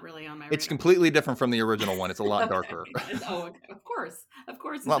was not really on my It's radar. completely different from the original one, it's a lot Okay. darker. Oh, okay. Of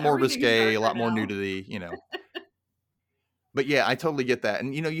course, A lot more everything is risque, a darker lot more now. nudity, you know. But yeah, I totally get that,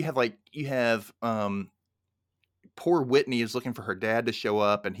 and, you know, poor Whitney is looking for her dad to show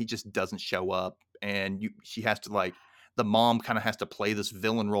up, and he just doesn't show up, and she has to, like the mom kinda has to play this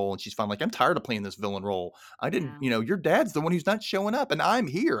villain role, and she's finally like, "I'm tired of playing this villain role. I didn't Yeah, you know, your dad's the one who's not showing up, and I'm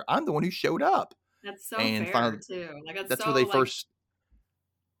here. I'm the one who showed up." that's so And fair finally too. Like it's that's where so they like first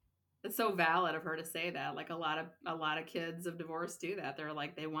it's so valid of her to say that. Like a lot of kids of divorce do that. They're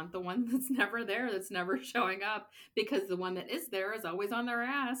like they want the one that's never there, that's never showing up, because the one that is there is always on their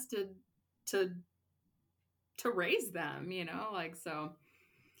ass to to raise them. Like so.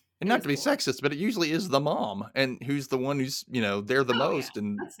 and It not is to be cool. sexist, but it usually is the mom, and who's the one who's, you know, there the Oh yeah, most,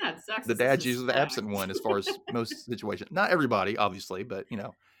 and that's not the sexist. It's dad's just usually the fact. absent one as far as most situations. Not everybody, obviously, but, you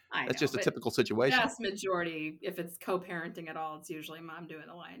know, I that's know, just a but typical situation. vast majority, if it's co-parenting at all, it's usually mom doing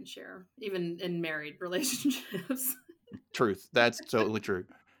the lion's share, even in married relationships. Truth. That's totally true.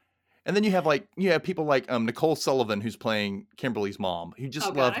 And then you have people like, Nicole Sullivan, who's playing Kimberly's mom, who just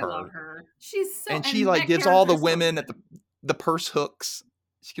Oh god, love I love her. her. She's so, And she, and like, that gives all character the is so women at good. the purse hooks.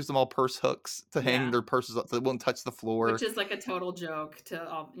 She gives them all purse hooks to hang Yeah, their purses up so they won't touch the which floor. is like a total joke to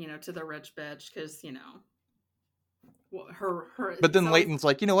all, to the rich bitch, because her But it's then always. Leighton's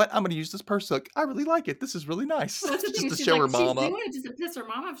like, "You know what? I'm gonna use this purse hook. I really like it. This is really nice." Well, that's the thing. Just to She's show like her she's mom up. doing it just to piss her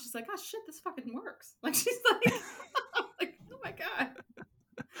mom off. She's like, oh shit, this fucking works. Like she's like, I'm like, oh my god.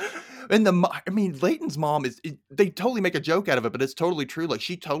 And I mean, Leighton's mom they totally make a joke out of it, but it's totally true. Like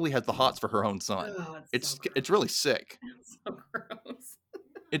she totally has the hots for her own son. Oh, it's so It's gross. really sick. It's so gross.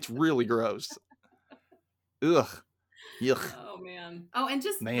 It's really gross. Ugh. Yuck. Oh man. Oh, and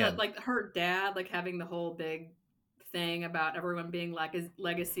just the Man. like her dad like having the whole big thing about everyone being like his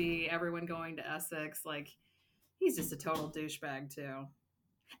legacy, everyone going to Essex. Like he's just a total douchebag too.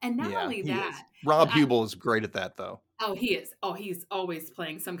 And not Yeah, only he is. that, but Rob Hubel is great at that though. oh he is. Oh, he's always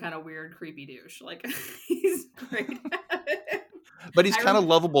playing some kind of weird, creepy douche. Like he's great at it. But he's I kind rem- of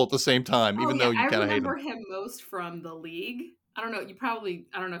lovable at the same time, oh even yeah, though you I kind of hate remember him. him most from The League. I don't know.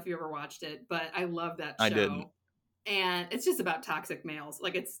 I don't know if you ever watched it, but I love that I didn't. show. And it's just about toxic males.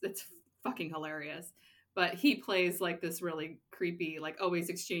 Like it's fucking hilarious. But he plays like this really creepy, like always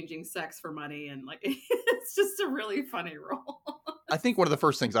exchanging sex for money, and like it's just a really funny role. I think one of the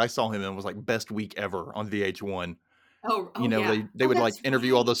first things I saw him in was like Best Week Ever on VH1. Oh yeah. They Oh, would like that's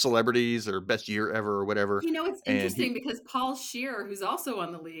interview all right. the celebrities or best year ever or whatever. It's And interesting because Paul Scheer, who's also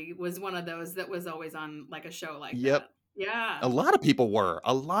on the league, was one of those that was always on like a show like yep, that. Yeah. a lot of people were.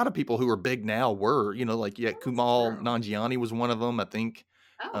 A lot of people who are big now were. Like yeah, Oh, that's Kumail true. Nanjiani was one of them. I think.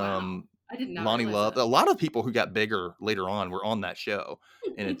 Oh, wow. Um, I did not Lonnie realize Love. that. A lot of people who got bigger later on were on that show,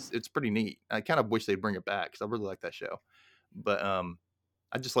 and it's pretty neat. I kind of wish they'd bring it back because I really like that show. But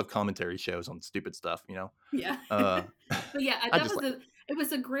I just love commentary shows on stupid stuff. Yeah. Uh, But yeah, I that just was like a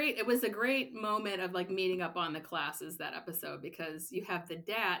it was a great moment of like meeting up on the classes that episode because you have the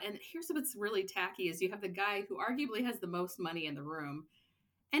dad and here's what's really tacky is you have the guy who arguably has the most money in the room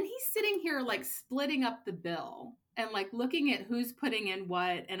and he's sitting here like splitting up the bill and like looking at who's putting in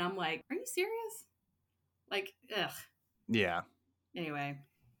what and I'm like, "Are you serious?" Like, ugh. yeah. Anyway,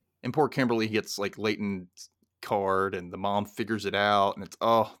 And poor Kimberly gets like Leighton's card, and the mom figures it out, and that's so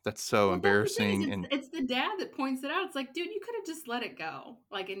well, that's the thing is embarrassing. And it's the dad that points it out. It's like, dude, you could have just let it go.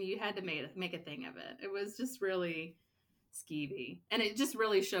 Like, and you had to make a thing of it. It was just really skeevy. And it just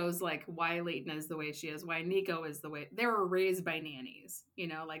really shows like why Leighton is the way she is, why Nico is the way they were raised by nannies,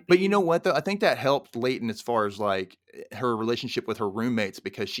 like but you they know what though? I think that helped Leighton as far as like her relationship with her roommates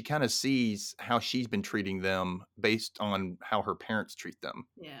because she kind of sees how she's been treating them based on how her parents treat them.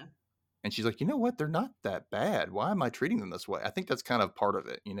 yeah. And she's like, you know what? They're not that bad. Why am I treating them this way? I think that's kind of part of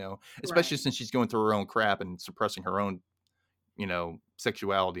it, especially Right. since she's going through her own crap and suppressing her own,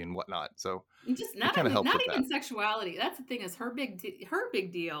 sexuality and whatnot. So And just it not kind of even helps not with that. even sexuality. That's the thing is her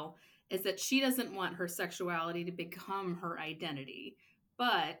big deal is that she doesn't want her sexuality to become her identity.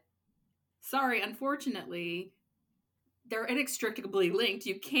 But sorry, unfortunately, they're inextricably linked.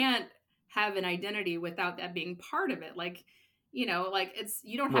 You can't have an identity without that being part of it. Like, like it's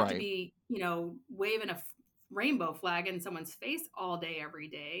you don't have to Right. be, waving a rainbow flag in someone's face all day every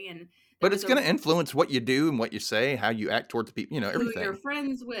day. And there But was it's a going to influence what you do and what you say, how you act towards people, who you're everything.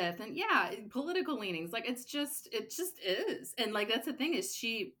 friends with and yeah, political leanings. Like it just is. And like that's the thing is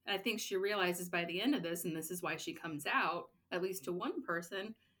I think she realizes by the end of this, and this is why she comes out, at least to one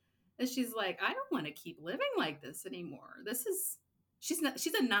person, is she's like, I don't want to keep living like this anymore. She's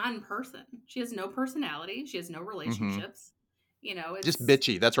a non-person. She has no personality. She has no Hmm. relationships. Just It's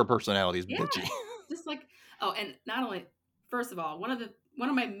bitchy. That's her personality is yeah, bitchy. just like oh, and not only first of all, one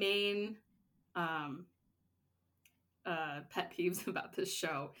of my main um pet peeves about this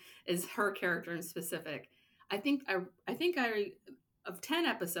show is her character in specific. I think I of 10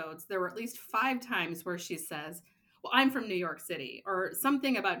 episodes, there were at least 5 times where she says, well, I'm from New York City or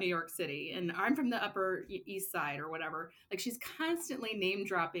something about New York City and I'm from the upper east side or whatever. Like she's constantly name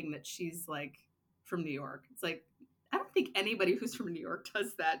dropping that she's like from New York. It's like, I don't think anybody who's from New York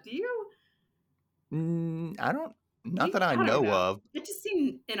does that. Do you? I don't, not You that I I don't know know. of. It just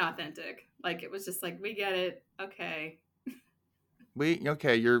seemed inauthentic. Like it was just like, we get it. Okay.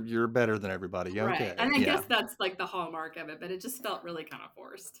 Okay, you're better than everybody. Right. Okay. And I Yeah. guess that's like the hallmark of it, but it just felt really kind of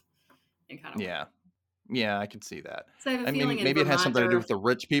forced and kind of weird. Yeah. Yeah, I could see that. So I have a I mean, feeling in maybe it has Vermont something to do or with the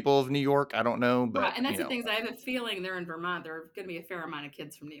rich people of New York. I don't know, right, but and that's the thing is I have a feeling they're in Vermont. There are going to be a fair amount of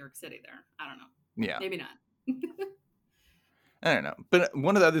kids from New York City there. I don't know. yeah, Maybe not. I don't know. But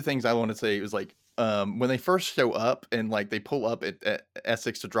one of the other things I want to say was like, when they first show up and like they pull up at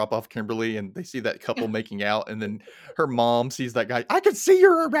Essex to drop off Kimberly and they see that couple making out, and then her mom sees that guy. I can see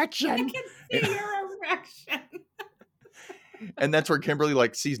your I erection. can And, see your erection. and that's where Kimberly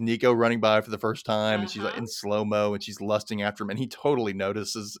like sees Nico running by for the first time, and she's like Uh-huh. in slow mo, and she's lusting after him, and he totally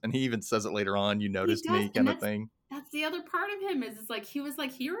notices, and he even says it later on. You He noticed does, me, and kind of thing. that's the other part of him is it's like he was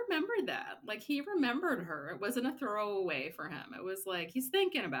like he remembered that. Like he remembered her. It wasn't a throwaway for him. It was like he's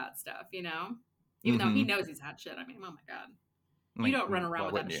thinking about stuff. Even though he Mm-hmm. knows he's hot shit. I mean, oh my god. I You mean, don't run around why without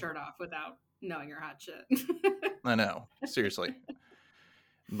a wouldn't you? shirt off without knowing you're hot shit. I know, seriously.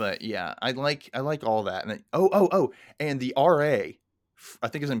 But yeah, I like all that. And oh, and the RA, I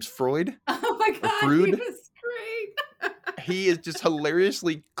think his name's Freud Oh my or god, he Frood. was great. He is just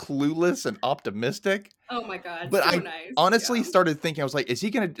hilariously clueless and optimistic. Oh my god, But so I nice. honestly Yeah. started thinking, I was like, is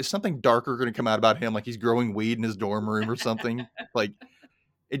something darker gonna come out about him? Like he's growing weed in his dorm room or something? Like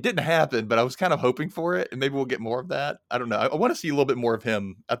it didn't happen, but I was kind of hoping for it, and maybe we'll get more of that. I don't know. I want to see a little bit more of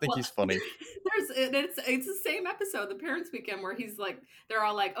him. I think Well, he's funny. it's the same episode, the parents weekend, where he's like, they're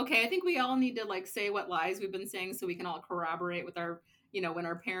all like, okay, I think we all need to like say what lies we've been saying so we can all corroborate with our, when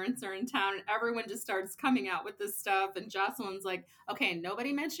our parents are in town, and everyone just starts coming out with this stuff, and Jocelyn's like, okay,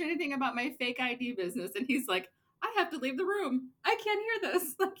 nobody mentioned anything about my fake ID business, and he's like, I have to leave the room. I can't hear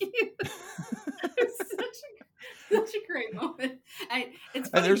this. Like, it's such a great moment. It's And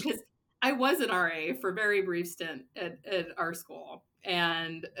funny there's because I was an RA for a very brief stint at our school,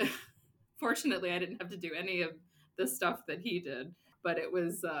 and fortunately, I didn't have to do any of the stuff that he did. But it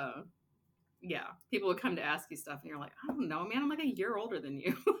was, yeah, people would come to ask you stuff, and you're like, I don't know, man. I'm like a year older than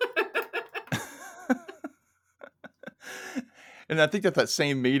you. And I think that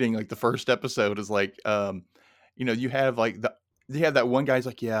same meeting, like the first episode, is like, you have like you have that one guy's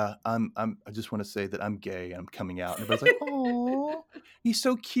like, yeah, I just want to say that I'm gay and I'm coming out, and everybody's like, oh, he's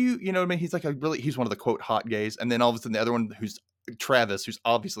so cute, you know what I mean? He's like he's one of the quote hot gays, and then all of a sudden the other one who's Travis, who's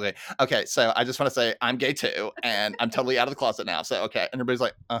obviously like, okay, so I just want to say I'm gay too, and I'm totally out of the closet now, so okay, and everybody's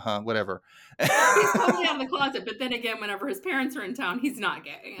like, whatever. He's totally out of the closet, but then again, whenever his parents are in town, he's not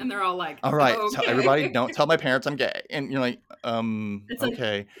gay, and they're all like, all right, okay. tell everybody, don't tell my parents I'm gay, and you're like, It's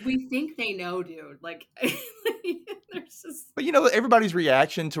okay. like, we think they know, dude. Like, there's just. But everybody's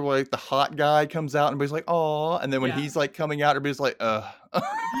reaction to like the hot guy comes out and everybody's like, oh, and then when he's like coming out, everybody's like,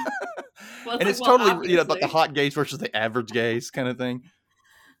 Well, and it's totally, like the hot gays versus the average gays kind of thing.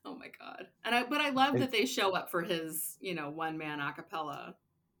 Oh my God. But I love that they show up for his, one man acapella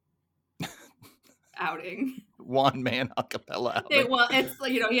outing. One man acapella outing. Well, it's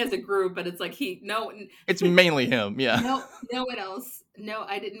like, he has a group, but it's like it's mainly him. Yeah. No one else. No,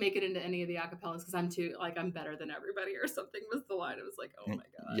 I didn't make it into any of the acapellas because I'm better than everybody or something was the line. It was like, oh my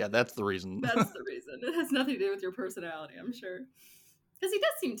God. Yeah, that's the reason. That's the reason. It has nothing to do with your personality, I'm sure. Because he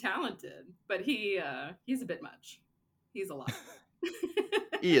does seem talented, but he's a bit much. He's a lot.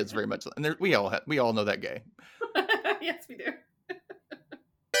 He is very much, and we all know that gay. Yes, we do.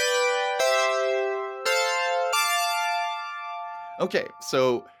 Okay,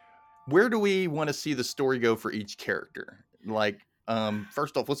 so where do we want to see the story go for each character? Like,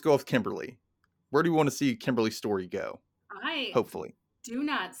 first off, let's go with Kimberly. Where do we want to see Kimberly's story go? Hopefully, do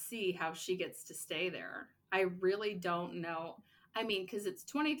not see how she gets to stay there. I really don't know. I mean, because it's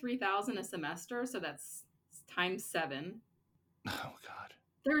 $23,000 a semester, so that's times 7. Oh God.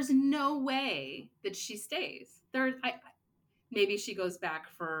 There's no way that she stays. Maybe she goes back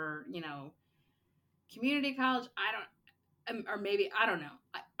for, community college. Or maybe, I don't know.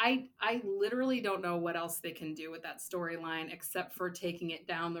 I literally don't know what else they can do with that storyline except for taking it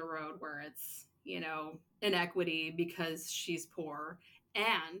down the road where it's, inequity because she's poor.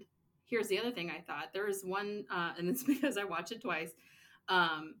 And here's the other thing I thought. There is one, and it's because I watched it twice.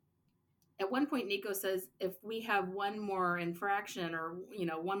 At one point, Nico says, if we have one more infraction or,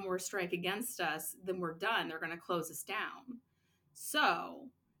 one more strike against us, then we're done. They're going to close us down. So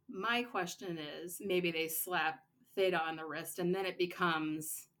my question is, maybe they slap Theta on the wrist and then it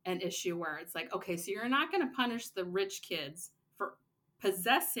becomes an issue where it's like, okay, so you're not going to punish the rich kids for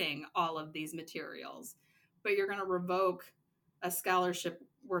possessing all of these materials, but you're going to revoke a scholarship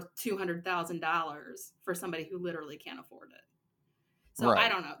worth $200,000 for somebody who literally can't afford it. So right. I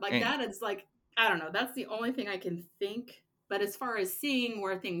don't know. That is like, I don't know. That's the only thing I can think. But as far as seeing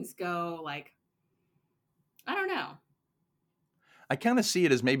where things go, like, I don't know. I kind of see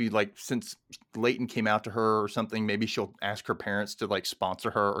it as maybe like since Leighton came out to her or something, maybe she'll ask her parents to like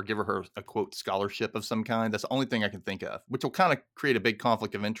sponsor her or give her a quote scholarship of some kind. That's the only thing I can think of, which will kind of create a big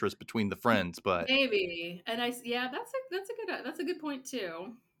conflict of interest between the friends. But maybe, and that's a good point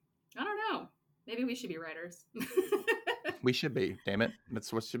too. I don't know. Maybe we should be writers. We should be. Damn it,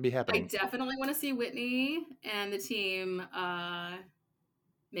 that's what should be happening. I definitely want to see Whitney and the team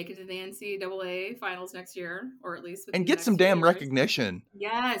make it to the NCAA finals next year, or at least and get some damn recognition.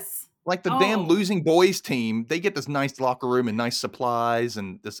 Yes, like the damn losing boys team, they get this nice locker room and nice supplies,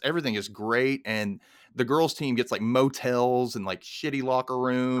 and everything is great. And the girls team gets like motels and like shitty locker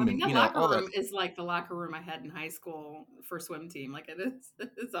room. I mean, and locker room is like the locker room I had in high school for swim team. Like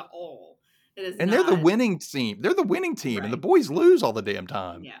it's a whole. It is, and they're the winning team. They're the winning team, right. And the boys lose all the damn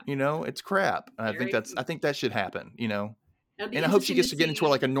time. Yeah. It's crap. And I think that should happen. And I hope she gets to get into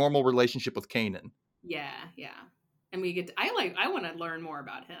like a normal relationship with Kanan. Yeah, yeah. And we get I want to learn more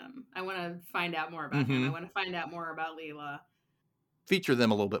about him. I want to find out more about him. I want to find out more about Leela. Feature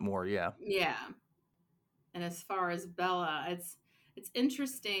them a little bit more, yeah. Yeah. And as far as Bella, it's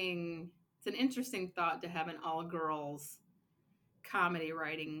interesting. It's an interesting thought to have an all-girls comedy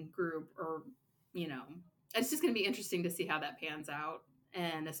writing group, or it's just going to be interesting to see how that pans out.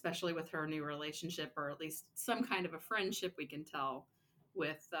 And especially with her new relationship, or at least some kind of a friendship we can tell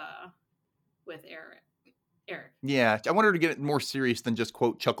with Eric. Yeah, I want her to get it more serious than just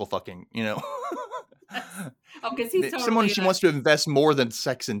quote chuckle fucking. Because he's totally someone she wants to invest more than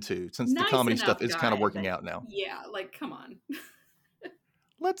sex into, since the comedy stuff is kind of working out now. Yeah, like come on.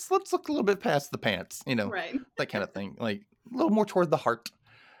 Let's look a little bit past the pants, right? That kind of thing, like a little more toward the heart,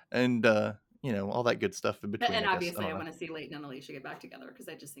 and all that good stuff in between. And obviously, I want to see Leighton and Alicia get back together because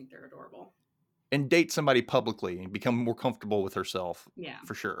I just think they're adorable. And date somebody publicly and become more comfortable with herself. Yeah,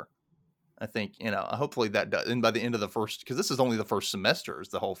 for sure. I think, hopefully that does. And by the end of the first, because this is only the first semester, is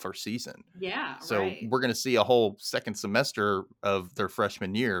the whole first season. Yeah, So right. we're going to see a whole second semester of their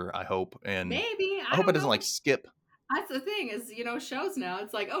freshman year, I hope. And Maybe, I I hope it don't doesn't like know. skip. That's the thing is, shows now,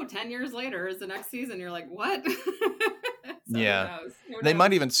 it's like, oh, 10 years later is the next season. You're like, what? So who Yeah. knows? Who They might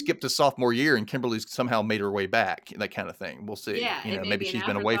knows? even skip to sophomore year and Kimberly's somehow made her way back, that kind of thing. We'll see. Yeah, it may Maybe be an she's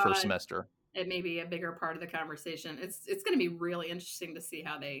been away for a afterthought. semester. It may be a bigger part of the conversation. It's going to be really interesting to see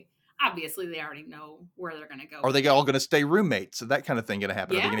how they. Obviously, they already know where they're going to go Are with they it. all going to stay roommates? So that kind of thing going to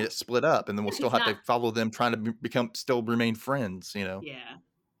happen? Are they Yeah, going to get split up, and then we'll still because have to not. follow them trying to still remain friends? Yeah,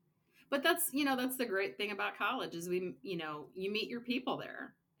 but that's the great thing about college is you meet your people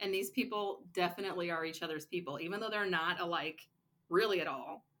there, and these people definitely are each other's people, even though they're not alike really at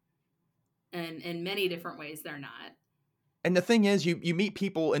all, and in many different ways they're not. And the thing is, you meet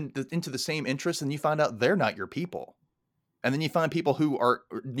people into the same interests, and you find out they're not your people. And then you find people who are,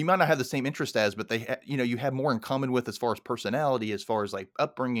 you might not have the same interest as, but you have more in common with as far as personality, as far as like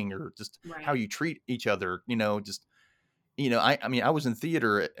upbringing, or just how Right. you treat each other. I mean, I was in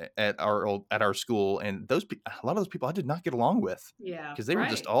theater at our school, and a lot of those people I did not get along with, Yeah. because they were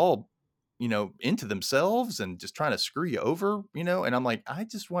just Right. all, into themselves and just trying to screw you over. And I'm like, I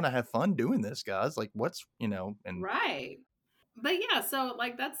just want to have fun doing this, guys. Like, and Right. But yeah, so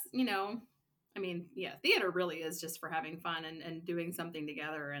like I mean, yeah, theater really is just for having fun and doing something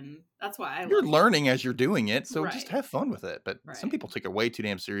together, and that's why I you're love theater. learning as you're doing it, so just Right. have fun with it. But some Right. people take it way too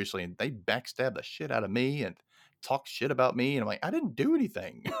damn seriously, and they backstab the shit out of me and talk shit about me, and I'm like, I didn't do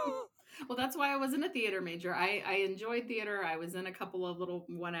anything. Well, that's why I wasn't a theater major. I enjoyed theater. I was in a couple of little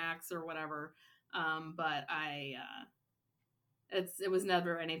one acts or whatever. But it was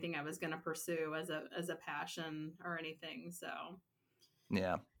never anything I was going to pursue as a passion or anything. So,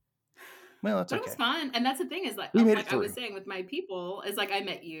 Yeah. Well, that's but it was okay. fun. And that's the thing is We made it like I was through. saying with my people is like I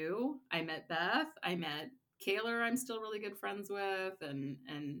met you, I met Beth, I met Kaylor. I'm still really good friends with, and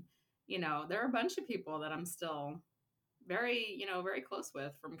there are a bunch of people that I'm still very very close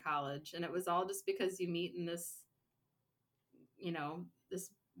with from college, and it was all just because you meet in this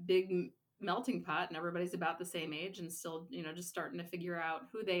big melting pot, and everybody's about the same age and still just starting to figure out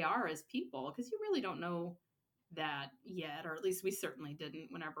who they are as people, because you really don't know that yet, or at least we certainly didn't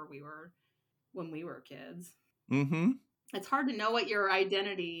when we were kids. Mm-hmm. It's hard to know what your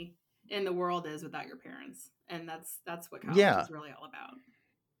identity in the world is without your parents, and that's what college Yeah. is really all about.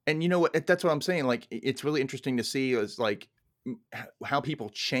 And you know what? That's what I'm saying. Like, it's really interesting to see is like how people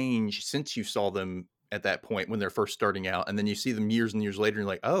change since you saw them at that point when they're first starting out, and then you see them years and years later, and you're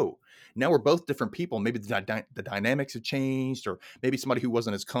like, oh, now we're both different people. Maybe the dynamics have changed, or maybe somebody who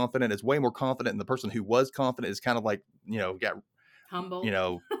wasn't as confident is way more confident, and the person who was confident is kind of like, got, you Humbled.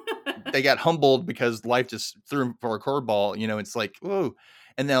 know, they got humbled because life just threw them for a curveball. It's like, whoa.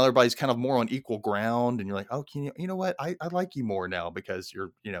 And now everybody's kind of more on equal ground, and you're like, oh, you know what? I like you more now because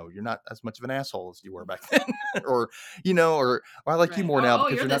you're not as much of an asshole as you were back then, or or I like you Right. more now Oh,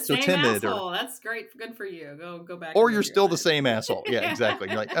 because you're you're the not so same timid, asshole. That's great. Good for you. Go back and or live you're your still the life. same asshole. Yeah, exactly.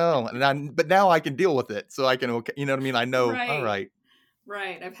 You're like, Yeah. oh, but now I can deal with it, so I can, okay, you know what I mean? I know, all Right. right,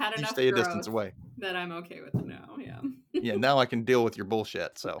 Right. I've had you enough stay a distance growth away. that I'm okay with it now. Yeah. Yeah, now I can deal with your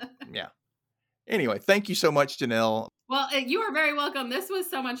bullshit. So yeah. Anyway, thank you so much, Janelle. Well, you are very welcome. This was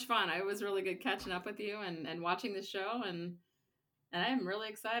so much fun. It was really good catching up with you and watching the show, and I'm really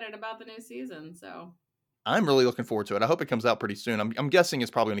excited about the new season. So I'm really looking forward to it. I hope it comes out pretty soon. I'm guessing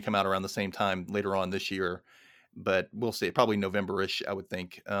it's probably going to come out around the same time later on this year, but we'll see. Probably November-ish, I would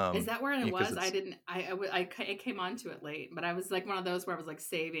think. is that where it Yeah, because was? I it's didn't. I came onto it late, but I was like one of those where I was like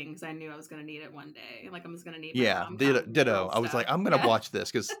saving because I knew I was going to need it one day. Like I was going to need my yeah, rom ditto, com ditto. girl I was like, stuff. I'm going to Yeah. watch this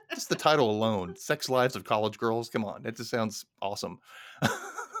because just the title alone, "Sex Lives of College Girls." Come on, it just sounds awesome.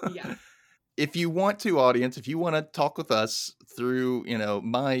 Yeah. If you want to, audience, if you want to talk with us through,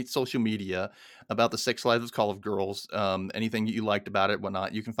 my social media about the Sex Lives of College Girls, anything you liked about it,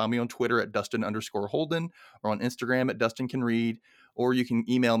 whatnot, you can find me on Twitter at Dustin_Holden, or on Instagram at Dustin Can Read, or you can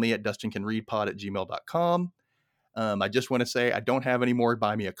email me at DustinCanReadPod@gmail.com. I just want to say I don't have any more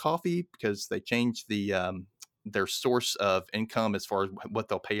Buy Me a Coffee because they changed their source of income as far as what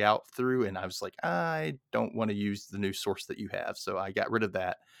they'll pay out through. And I was like, I don't want to use the new source that you have. So I got rid of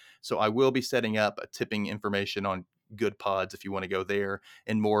that. So I will be setting up a tipping information on Good Pods if you want to go there,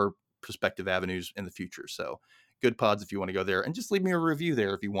 and more prospective avenues in the future. So Good Pods if you want to go there, and just leave me a review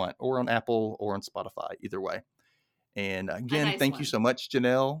there if you want, or on Apple or on Spotify, either way. And A again, nice thank you one. so much,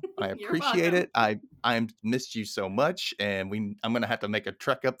 Janelle. I You're appreciate welcome. it. I missed you so much, and I'm gonna have to make a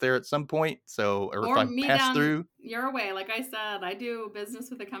trek up there at some point. So, or if Or I me pass down through, your way. Like I said, I do business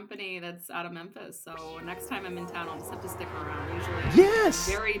with a company that's out of Memphis. So next time I'm in town, I'll just have to stick around. Usually I'm yes,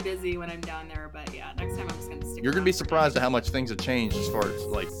 very busy when I'm down there, but yeah, next time I'm just going to stick you're gonna around be for surprised at dinner. how much things have changed as far as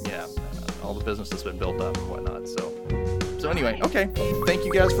like, yeah, all the business that's been built up and whatnot. So All anyway, right. okay. Thank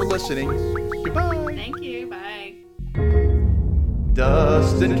you guys for listening. Goodbye. Thank you. Bye.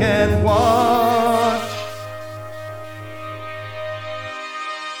 Dustin can walk.